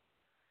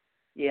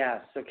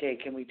 Yes. Okay.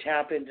 Can we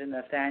tap into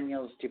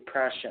Nathaniel's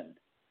depression?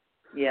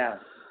 Yes.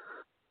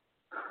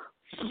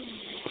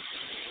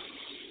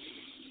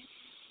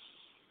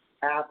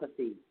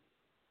 Apathy.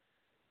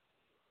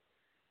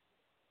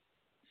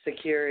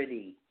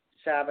 Security.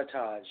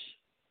 Sabotage.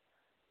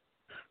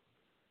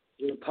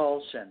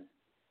 Repulsion.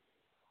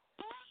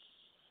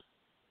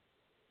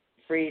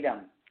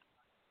 Freedom.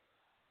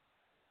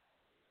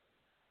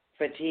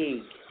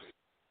 Fatigue.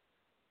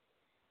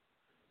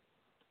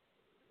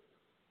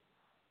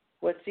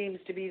 What seems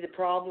to be the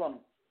problem?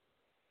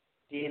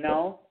 Do you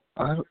know?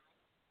 I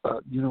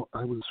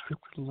was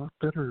feeling a lot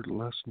better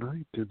last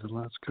night. In the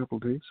last couple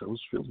of days, I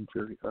was feeling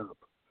very up,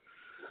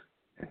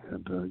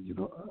 and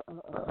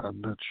I'm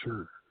not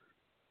sure.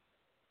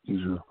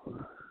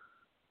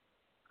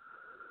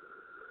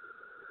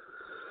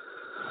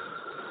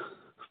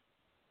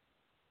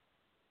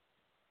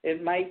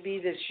 It might be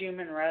this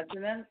human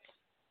resonance.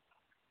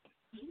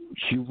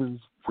 Human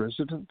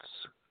residence.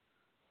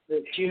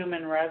 The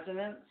human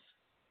resonance.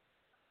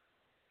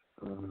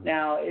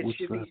 Now, it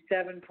should that? be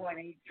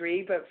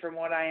 7.83, but from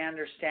what I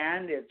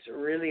understand, it's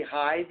really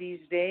high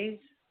these days.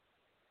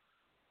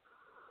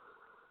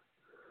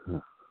 Huh.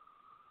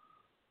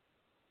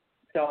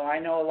 So I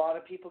know a lot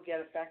of people get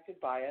affected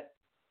by it.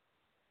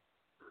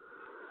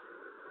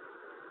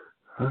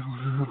 I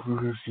don't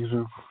know.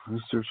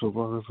 There's a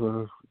lot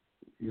of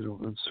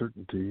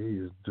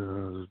uncertainty,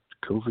 and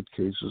COVID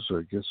cases,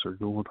 I guess, are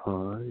going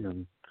high,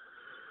 and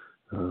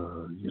I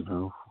don't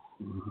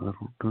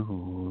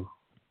know.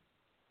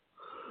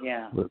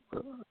 Yeah. But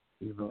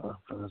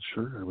I'm not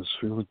sure. I was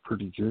feeling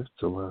pretty good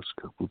the last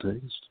couple of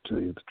days, to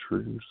tell you the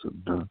truth,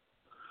 and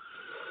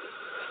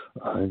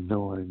I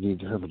know I need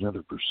to have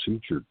another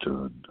procedure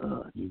done.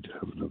 I need to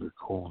have another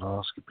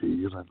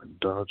colonoscopy, and I've been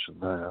dodging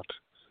that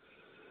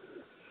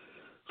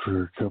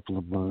for a couple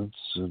of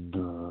months, and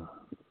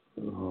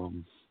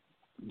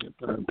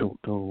I don't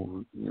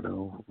know,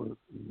 I'm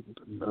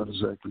not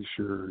exactly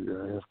sure.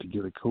 I have to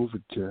get a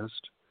COVID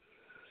test,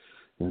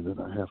 and then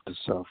I have to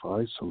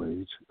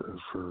self-isolate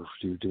for a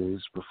few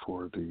days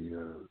before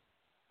the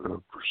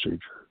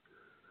procedure.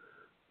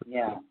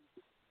 Yeah.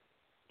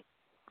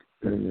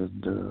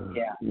 And,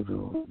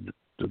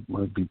 it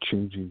might be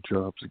changing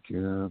jobs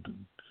again.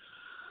 And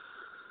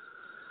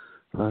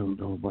I don't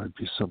know, it might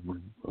be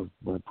someone of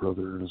my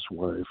brother and his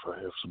wife. I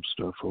have some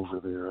stuff over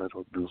there. I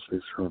don't know if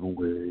they've thrown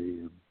away.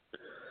 And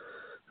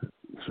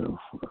so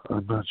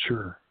I'm not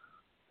sure.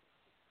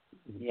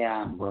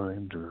 Yeah.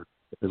 Combined or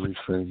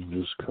everything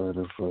just kind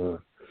of,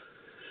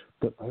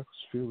 but I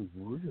was feeling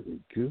really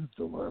good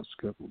the last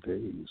couple of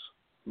days,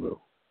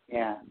 though.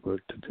 Yeah.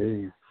 But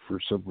today, for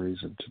some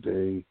reason,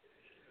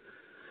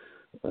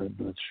 I'm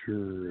not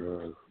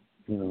sure,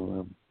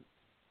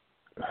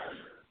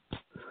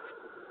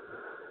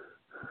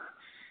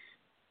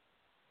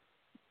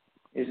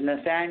 Is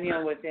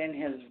Nathaniel within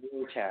his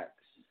vortex?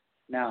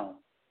 No,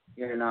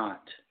 you're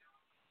not.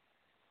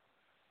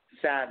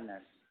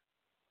 Sadness.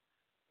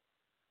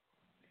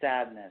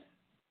 Sadness.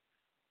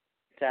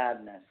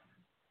 Sadness.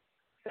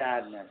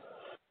 Sadness.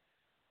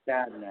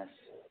 Sadness.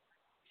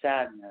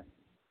 Sadness.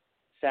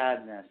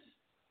 Sadness.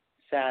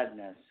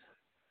 Sadness.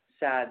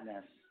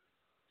 Sadness.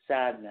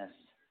 Sadness.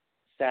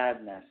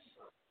 Sadness.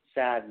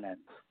 Sadness.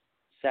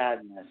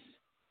 Sadness.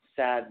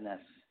 Sadness.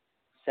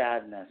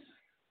 Sadness.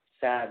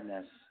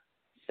 Sadness.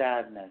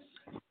 Sadness.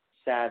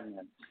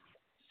 Sadness.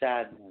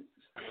 Sadness.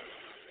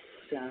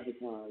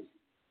 Sabotage.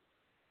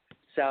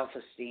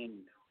 Self-esteem.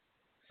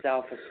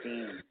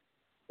 Self-esteem.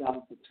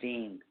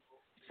 Self-esteem.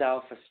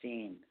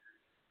 Self-esteem.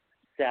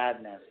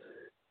 Sadness.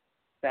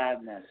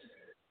 sadness,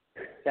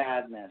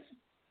 sadness,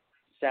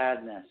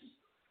 sadness,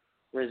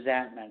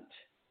 resentment,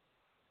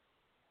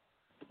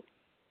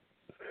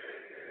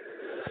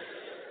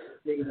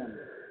 freedom.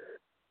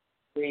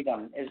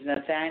 Freedom. Is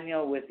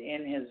Nathaniel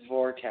within his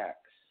vortex?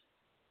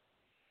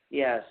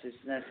 Yes. Is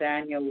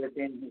Nathaniel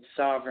within his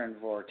sovereign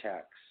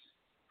vortex?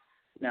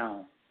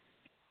 No.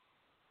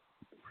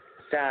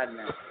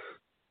 Sadness,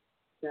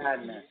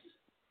 sadness,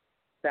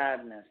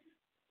 sadness,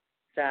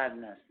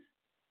 sadness,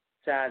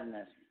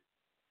 sadness,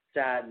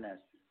 sadness,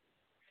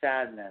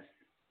 sadness,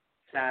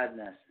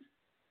 sadness,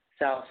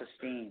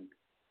 self-esteem,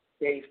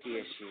 safety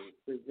issues,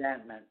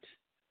 resentment,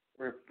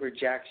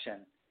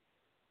 rejection,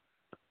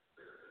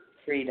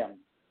 freedom,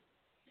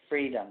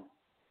 freedom,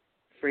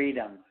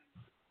 freedom,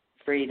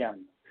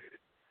 freedom,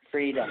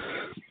 freedom,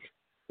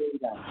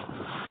 freedom,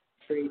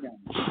 freedom,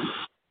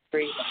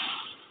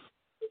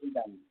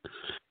 freedom,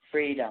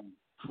 freedom,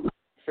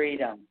 freedom,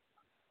 freedom,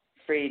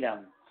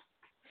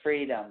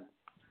 freedom,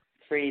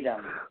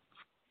 freedom,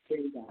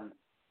 freedom,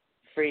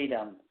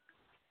 freedom.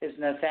 Is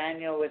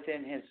Nathaniel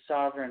within his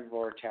sovereign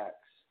vortex?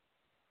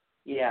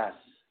 Yes.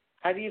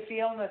 How do you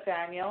feel,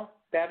 Nathaniel?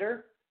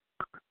 Better?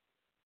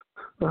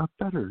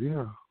 Better,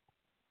 yeah.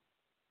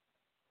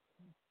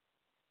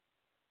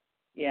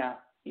 Yeah.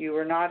 You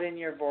were not in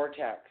your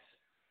vortex.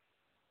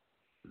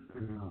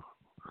 Yeah.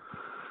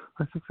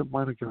 I think I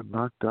might have got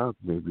knocked out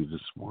maybe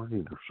this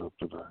morning or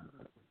something. I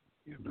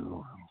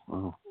don't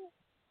know.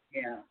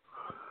 Yeah.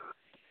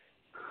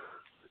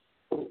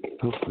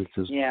 Tough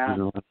because Yeah. I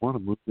want to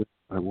move.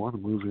 I want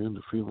to move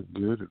into feeling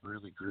good and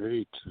really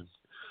great. And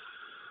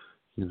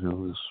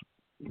this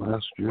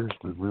last year has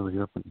been really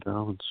up and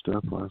down and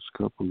stuff. Last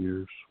couple of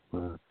years,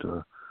 but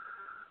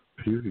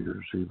few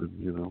years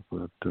even.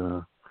 But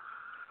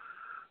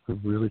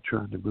I'm really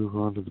trying to move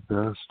on to the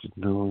best and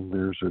knowing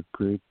there's a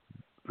great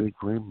big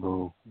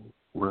rainbow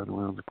right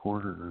around the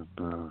corner,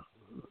 and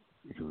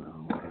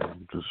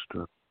I'm just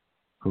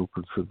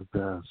hoping for the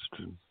best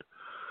and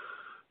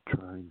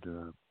trying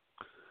to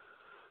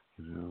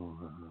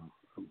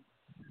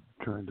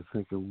trying to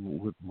think of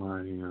what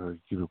my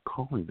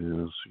calling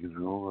is,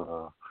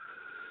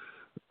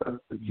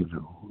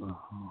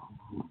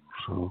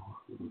 so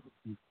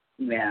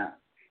Yeah.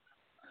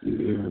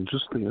 and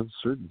just the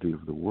uncertainty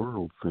of the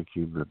world,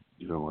 thinking that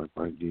I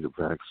might need a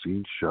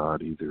vaccine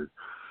shot either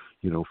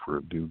for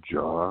a new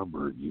job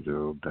or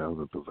now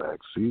that the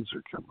vaccines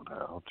are coming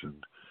out,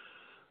 and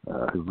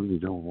I really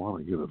don't want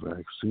to get a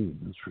vaccine,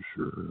 that's for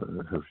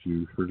sure. Have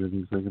you heard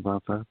anything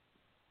about that?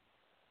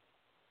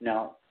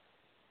 No.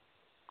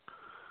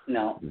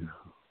 Yeah.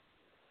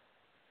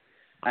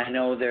 I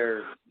know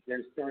they're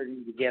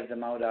starting to give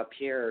them out up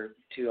here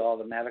to all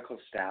the medical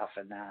staff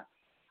and that.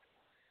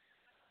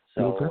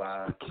 So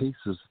that's the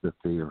cases that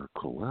they are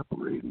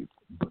collaborating,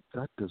 but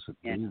that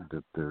doesn't mean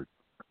that the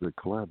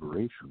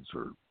collaborations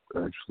are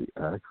actually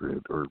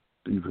accurate or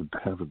even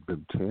haven't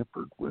been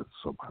tampered with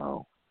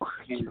somehow.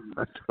 I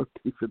don't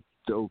even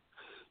know,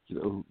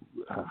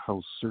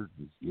 how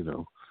certain,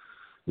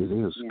 it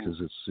is,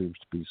 because it seems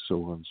to be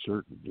so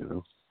uncertain,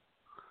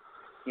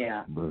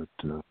 Yeah. But,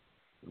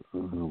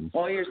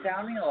 well, you're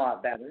sounding a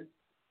lot better.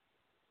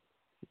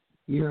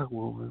 Yeah,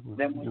 well,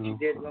 than what you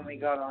did when we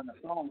got on the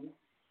phone.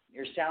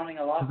 You're sounding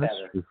a lot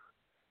better. True.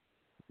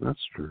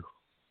 That's true.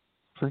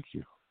 Thank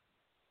you.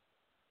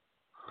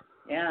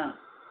 Yeah.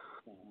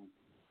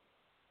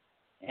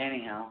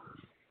 Anyhow.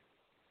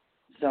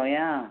 So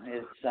yeah,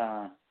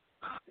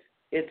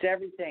 it's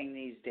everything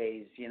these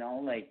days,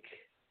 like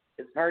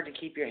it's hard to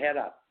keep your head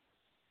up.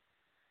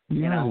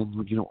 Yeah,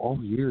 and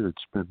all year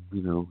it's been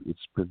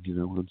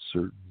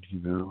uncertain, I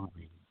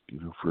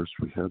mean, first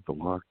we had the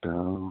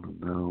lockdown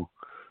and now,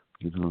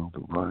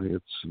 the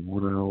riots and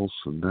what else,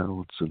 and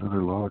now it's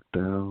another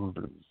lockdown,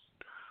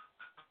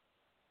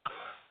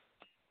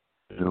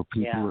 and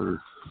people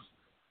are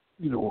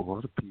a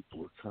lot of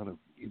people are kind of,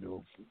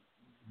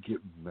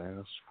 getting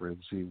mask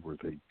frenzy where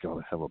they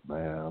gotta have a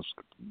mask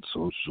and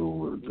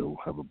social, or they'll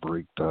have a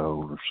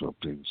breakdown or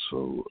something.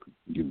 So,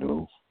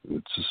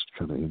 it's just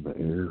kind of in the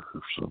air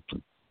or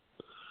something.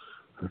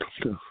 I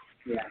don't know.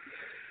 Yeah.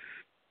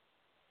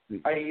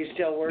 Are you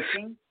still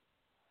working?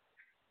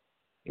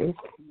 Oh,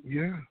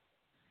 yeah.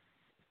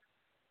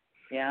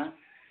 Yeah.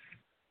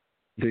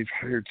 They've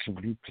hired some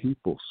new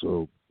people,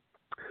 so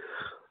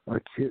I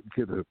can't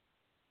get a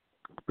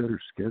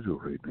better schedule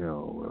right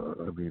now.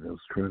 I mean, I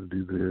was trying to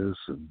do this,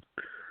 and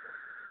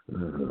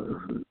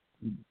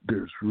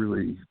there's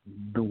really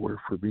nowhere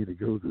for me to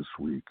go this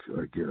week,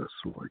 I guess.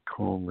 So I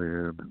call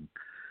in, and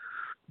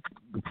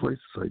the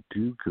places I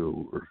do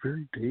go are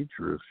very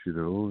dangerous,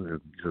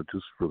 and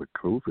just for the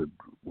COVID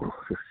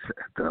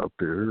out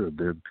there, and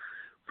then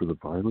for the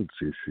violence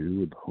issue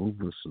and the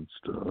homeless and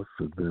stuff,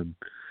 and then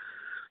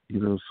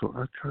so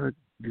I tried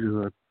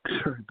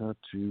not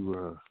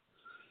to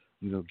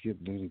get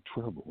in any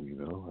trouble, I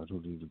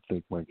don't even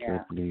think my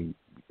company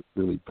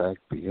really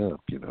backed me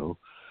up,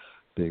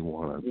 They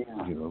want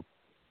to,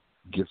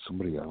 get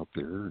somebody out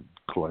there and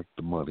collect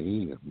the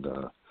money and,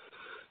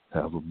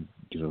 have them,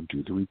 do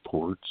the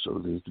reports so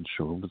they can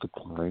show them to the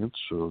clients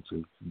so they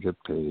can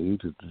get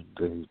paid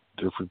and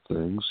different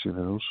things,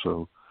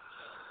 So,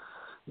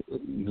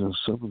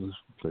 some of the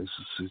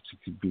places it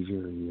can be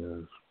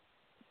very,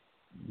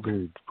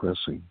 very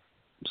depressing.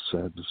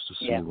 Sadness to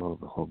see a lot of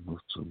the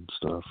homeless and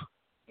stuff.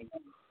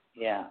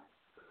 Yeah.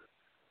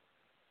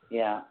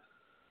 Yeah.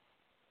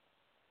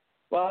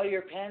 Well,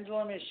 your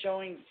pendulum is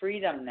showing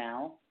freedom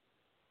now.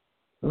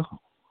 Oh.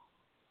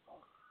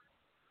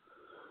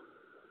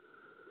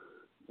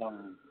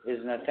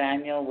 Is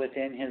Nathaniel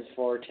within his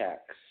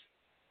vortex?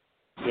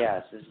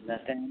 Yes. Is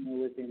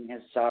Nathaniel within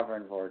his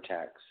sovereign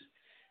vortex?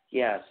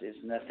 Yes. Is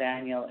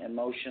Nathaniel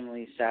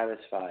emotionally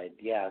satisfied?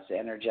 Yes.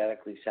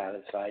 Energetically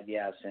satisfied?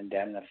 Yes.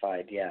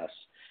 Indemnified? Yes.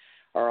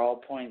 Are all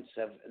points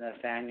of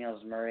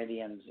Nathaniel's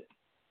meridians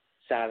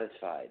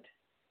satisfied?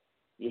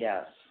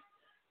 Yes.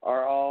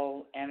 Are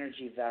all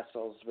energy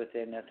vessels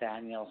within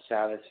Nathaniel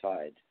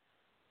satisfied?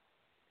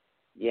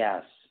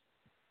 Yes.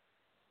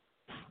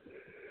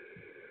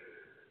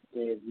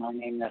 Is my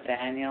name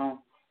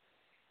Nathaniel?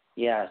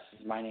 Yes.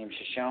 Is my name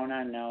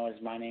Shashona? No. Is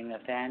my name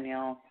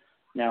Nathaniel?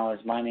 No.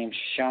 Is my name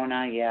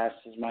Shashona? Yes.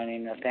 Is my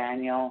name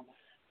Nathaniel?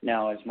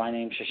 No. Is my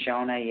name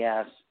Shashona?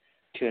 Yes.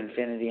 To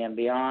infinity and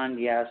beyond?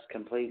 Yes.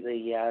 Completely?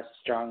 Yes.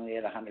 Strongly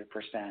at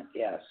 100%?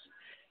 Yes.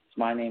 Is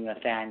my name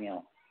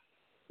Nathaniel?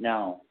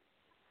 No.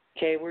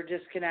 Okay, we're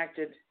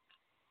disconnected.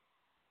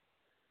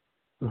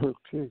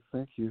 Okay,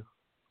 thank you.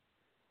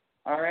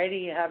 All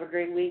righty, have a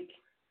great week.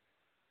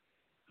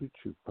 You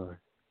too, bye.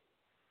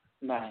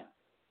 Bye.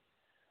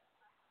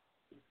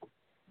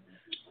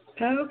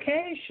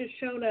 Okay,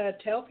 Shashona,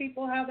 tell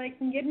people how they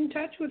can get in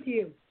touch with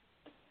you.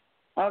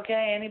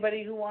 Okay,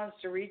 anybody who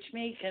wants to reach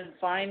me can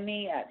find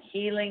me at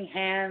Healing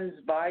Hands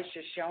by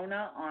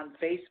Shashona on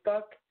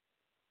Facebook,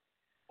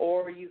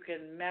 or you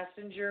can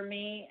messenger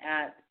me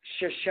at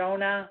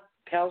Shashona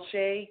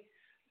Pelche.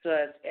 So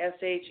that's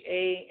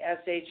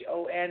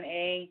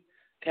Shashona.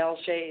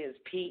 Pelche is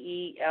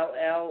Pellettier.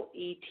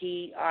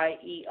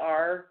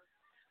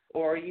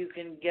 Or you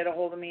can get a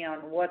hold of me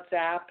on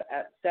WhatsApp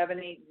at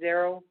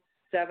 780-707-1657.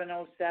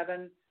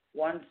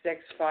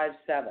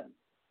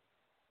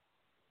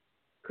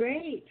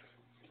 Great.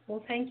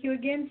 Well, thank you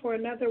again for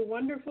another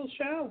wonderful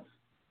show.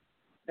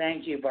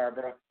 Thank you,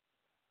 Barbara.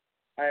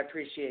 I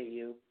appreciate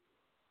you.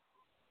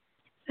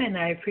 And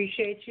I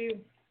appreciate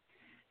you.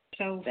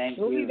 So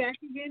we'll be back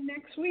again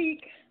next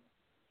week.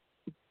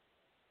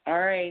 All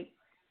right.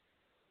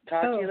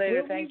 Talk to you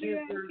later. Thank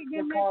you for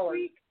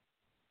calling.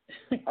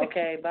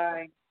 Okay,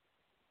 bye.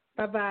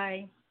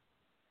 Bye-bye.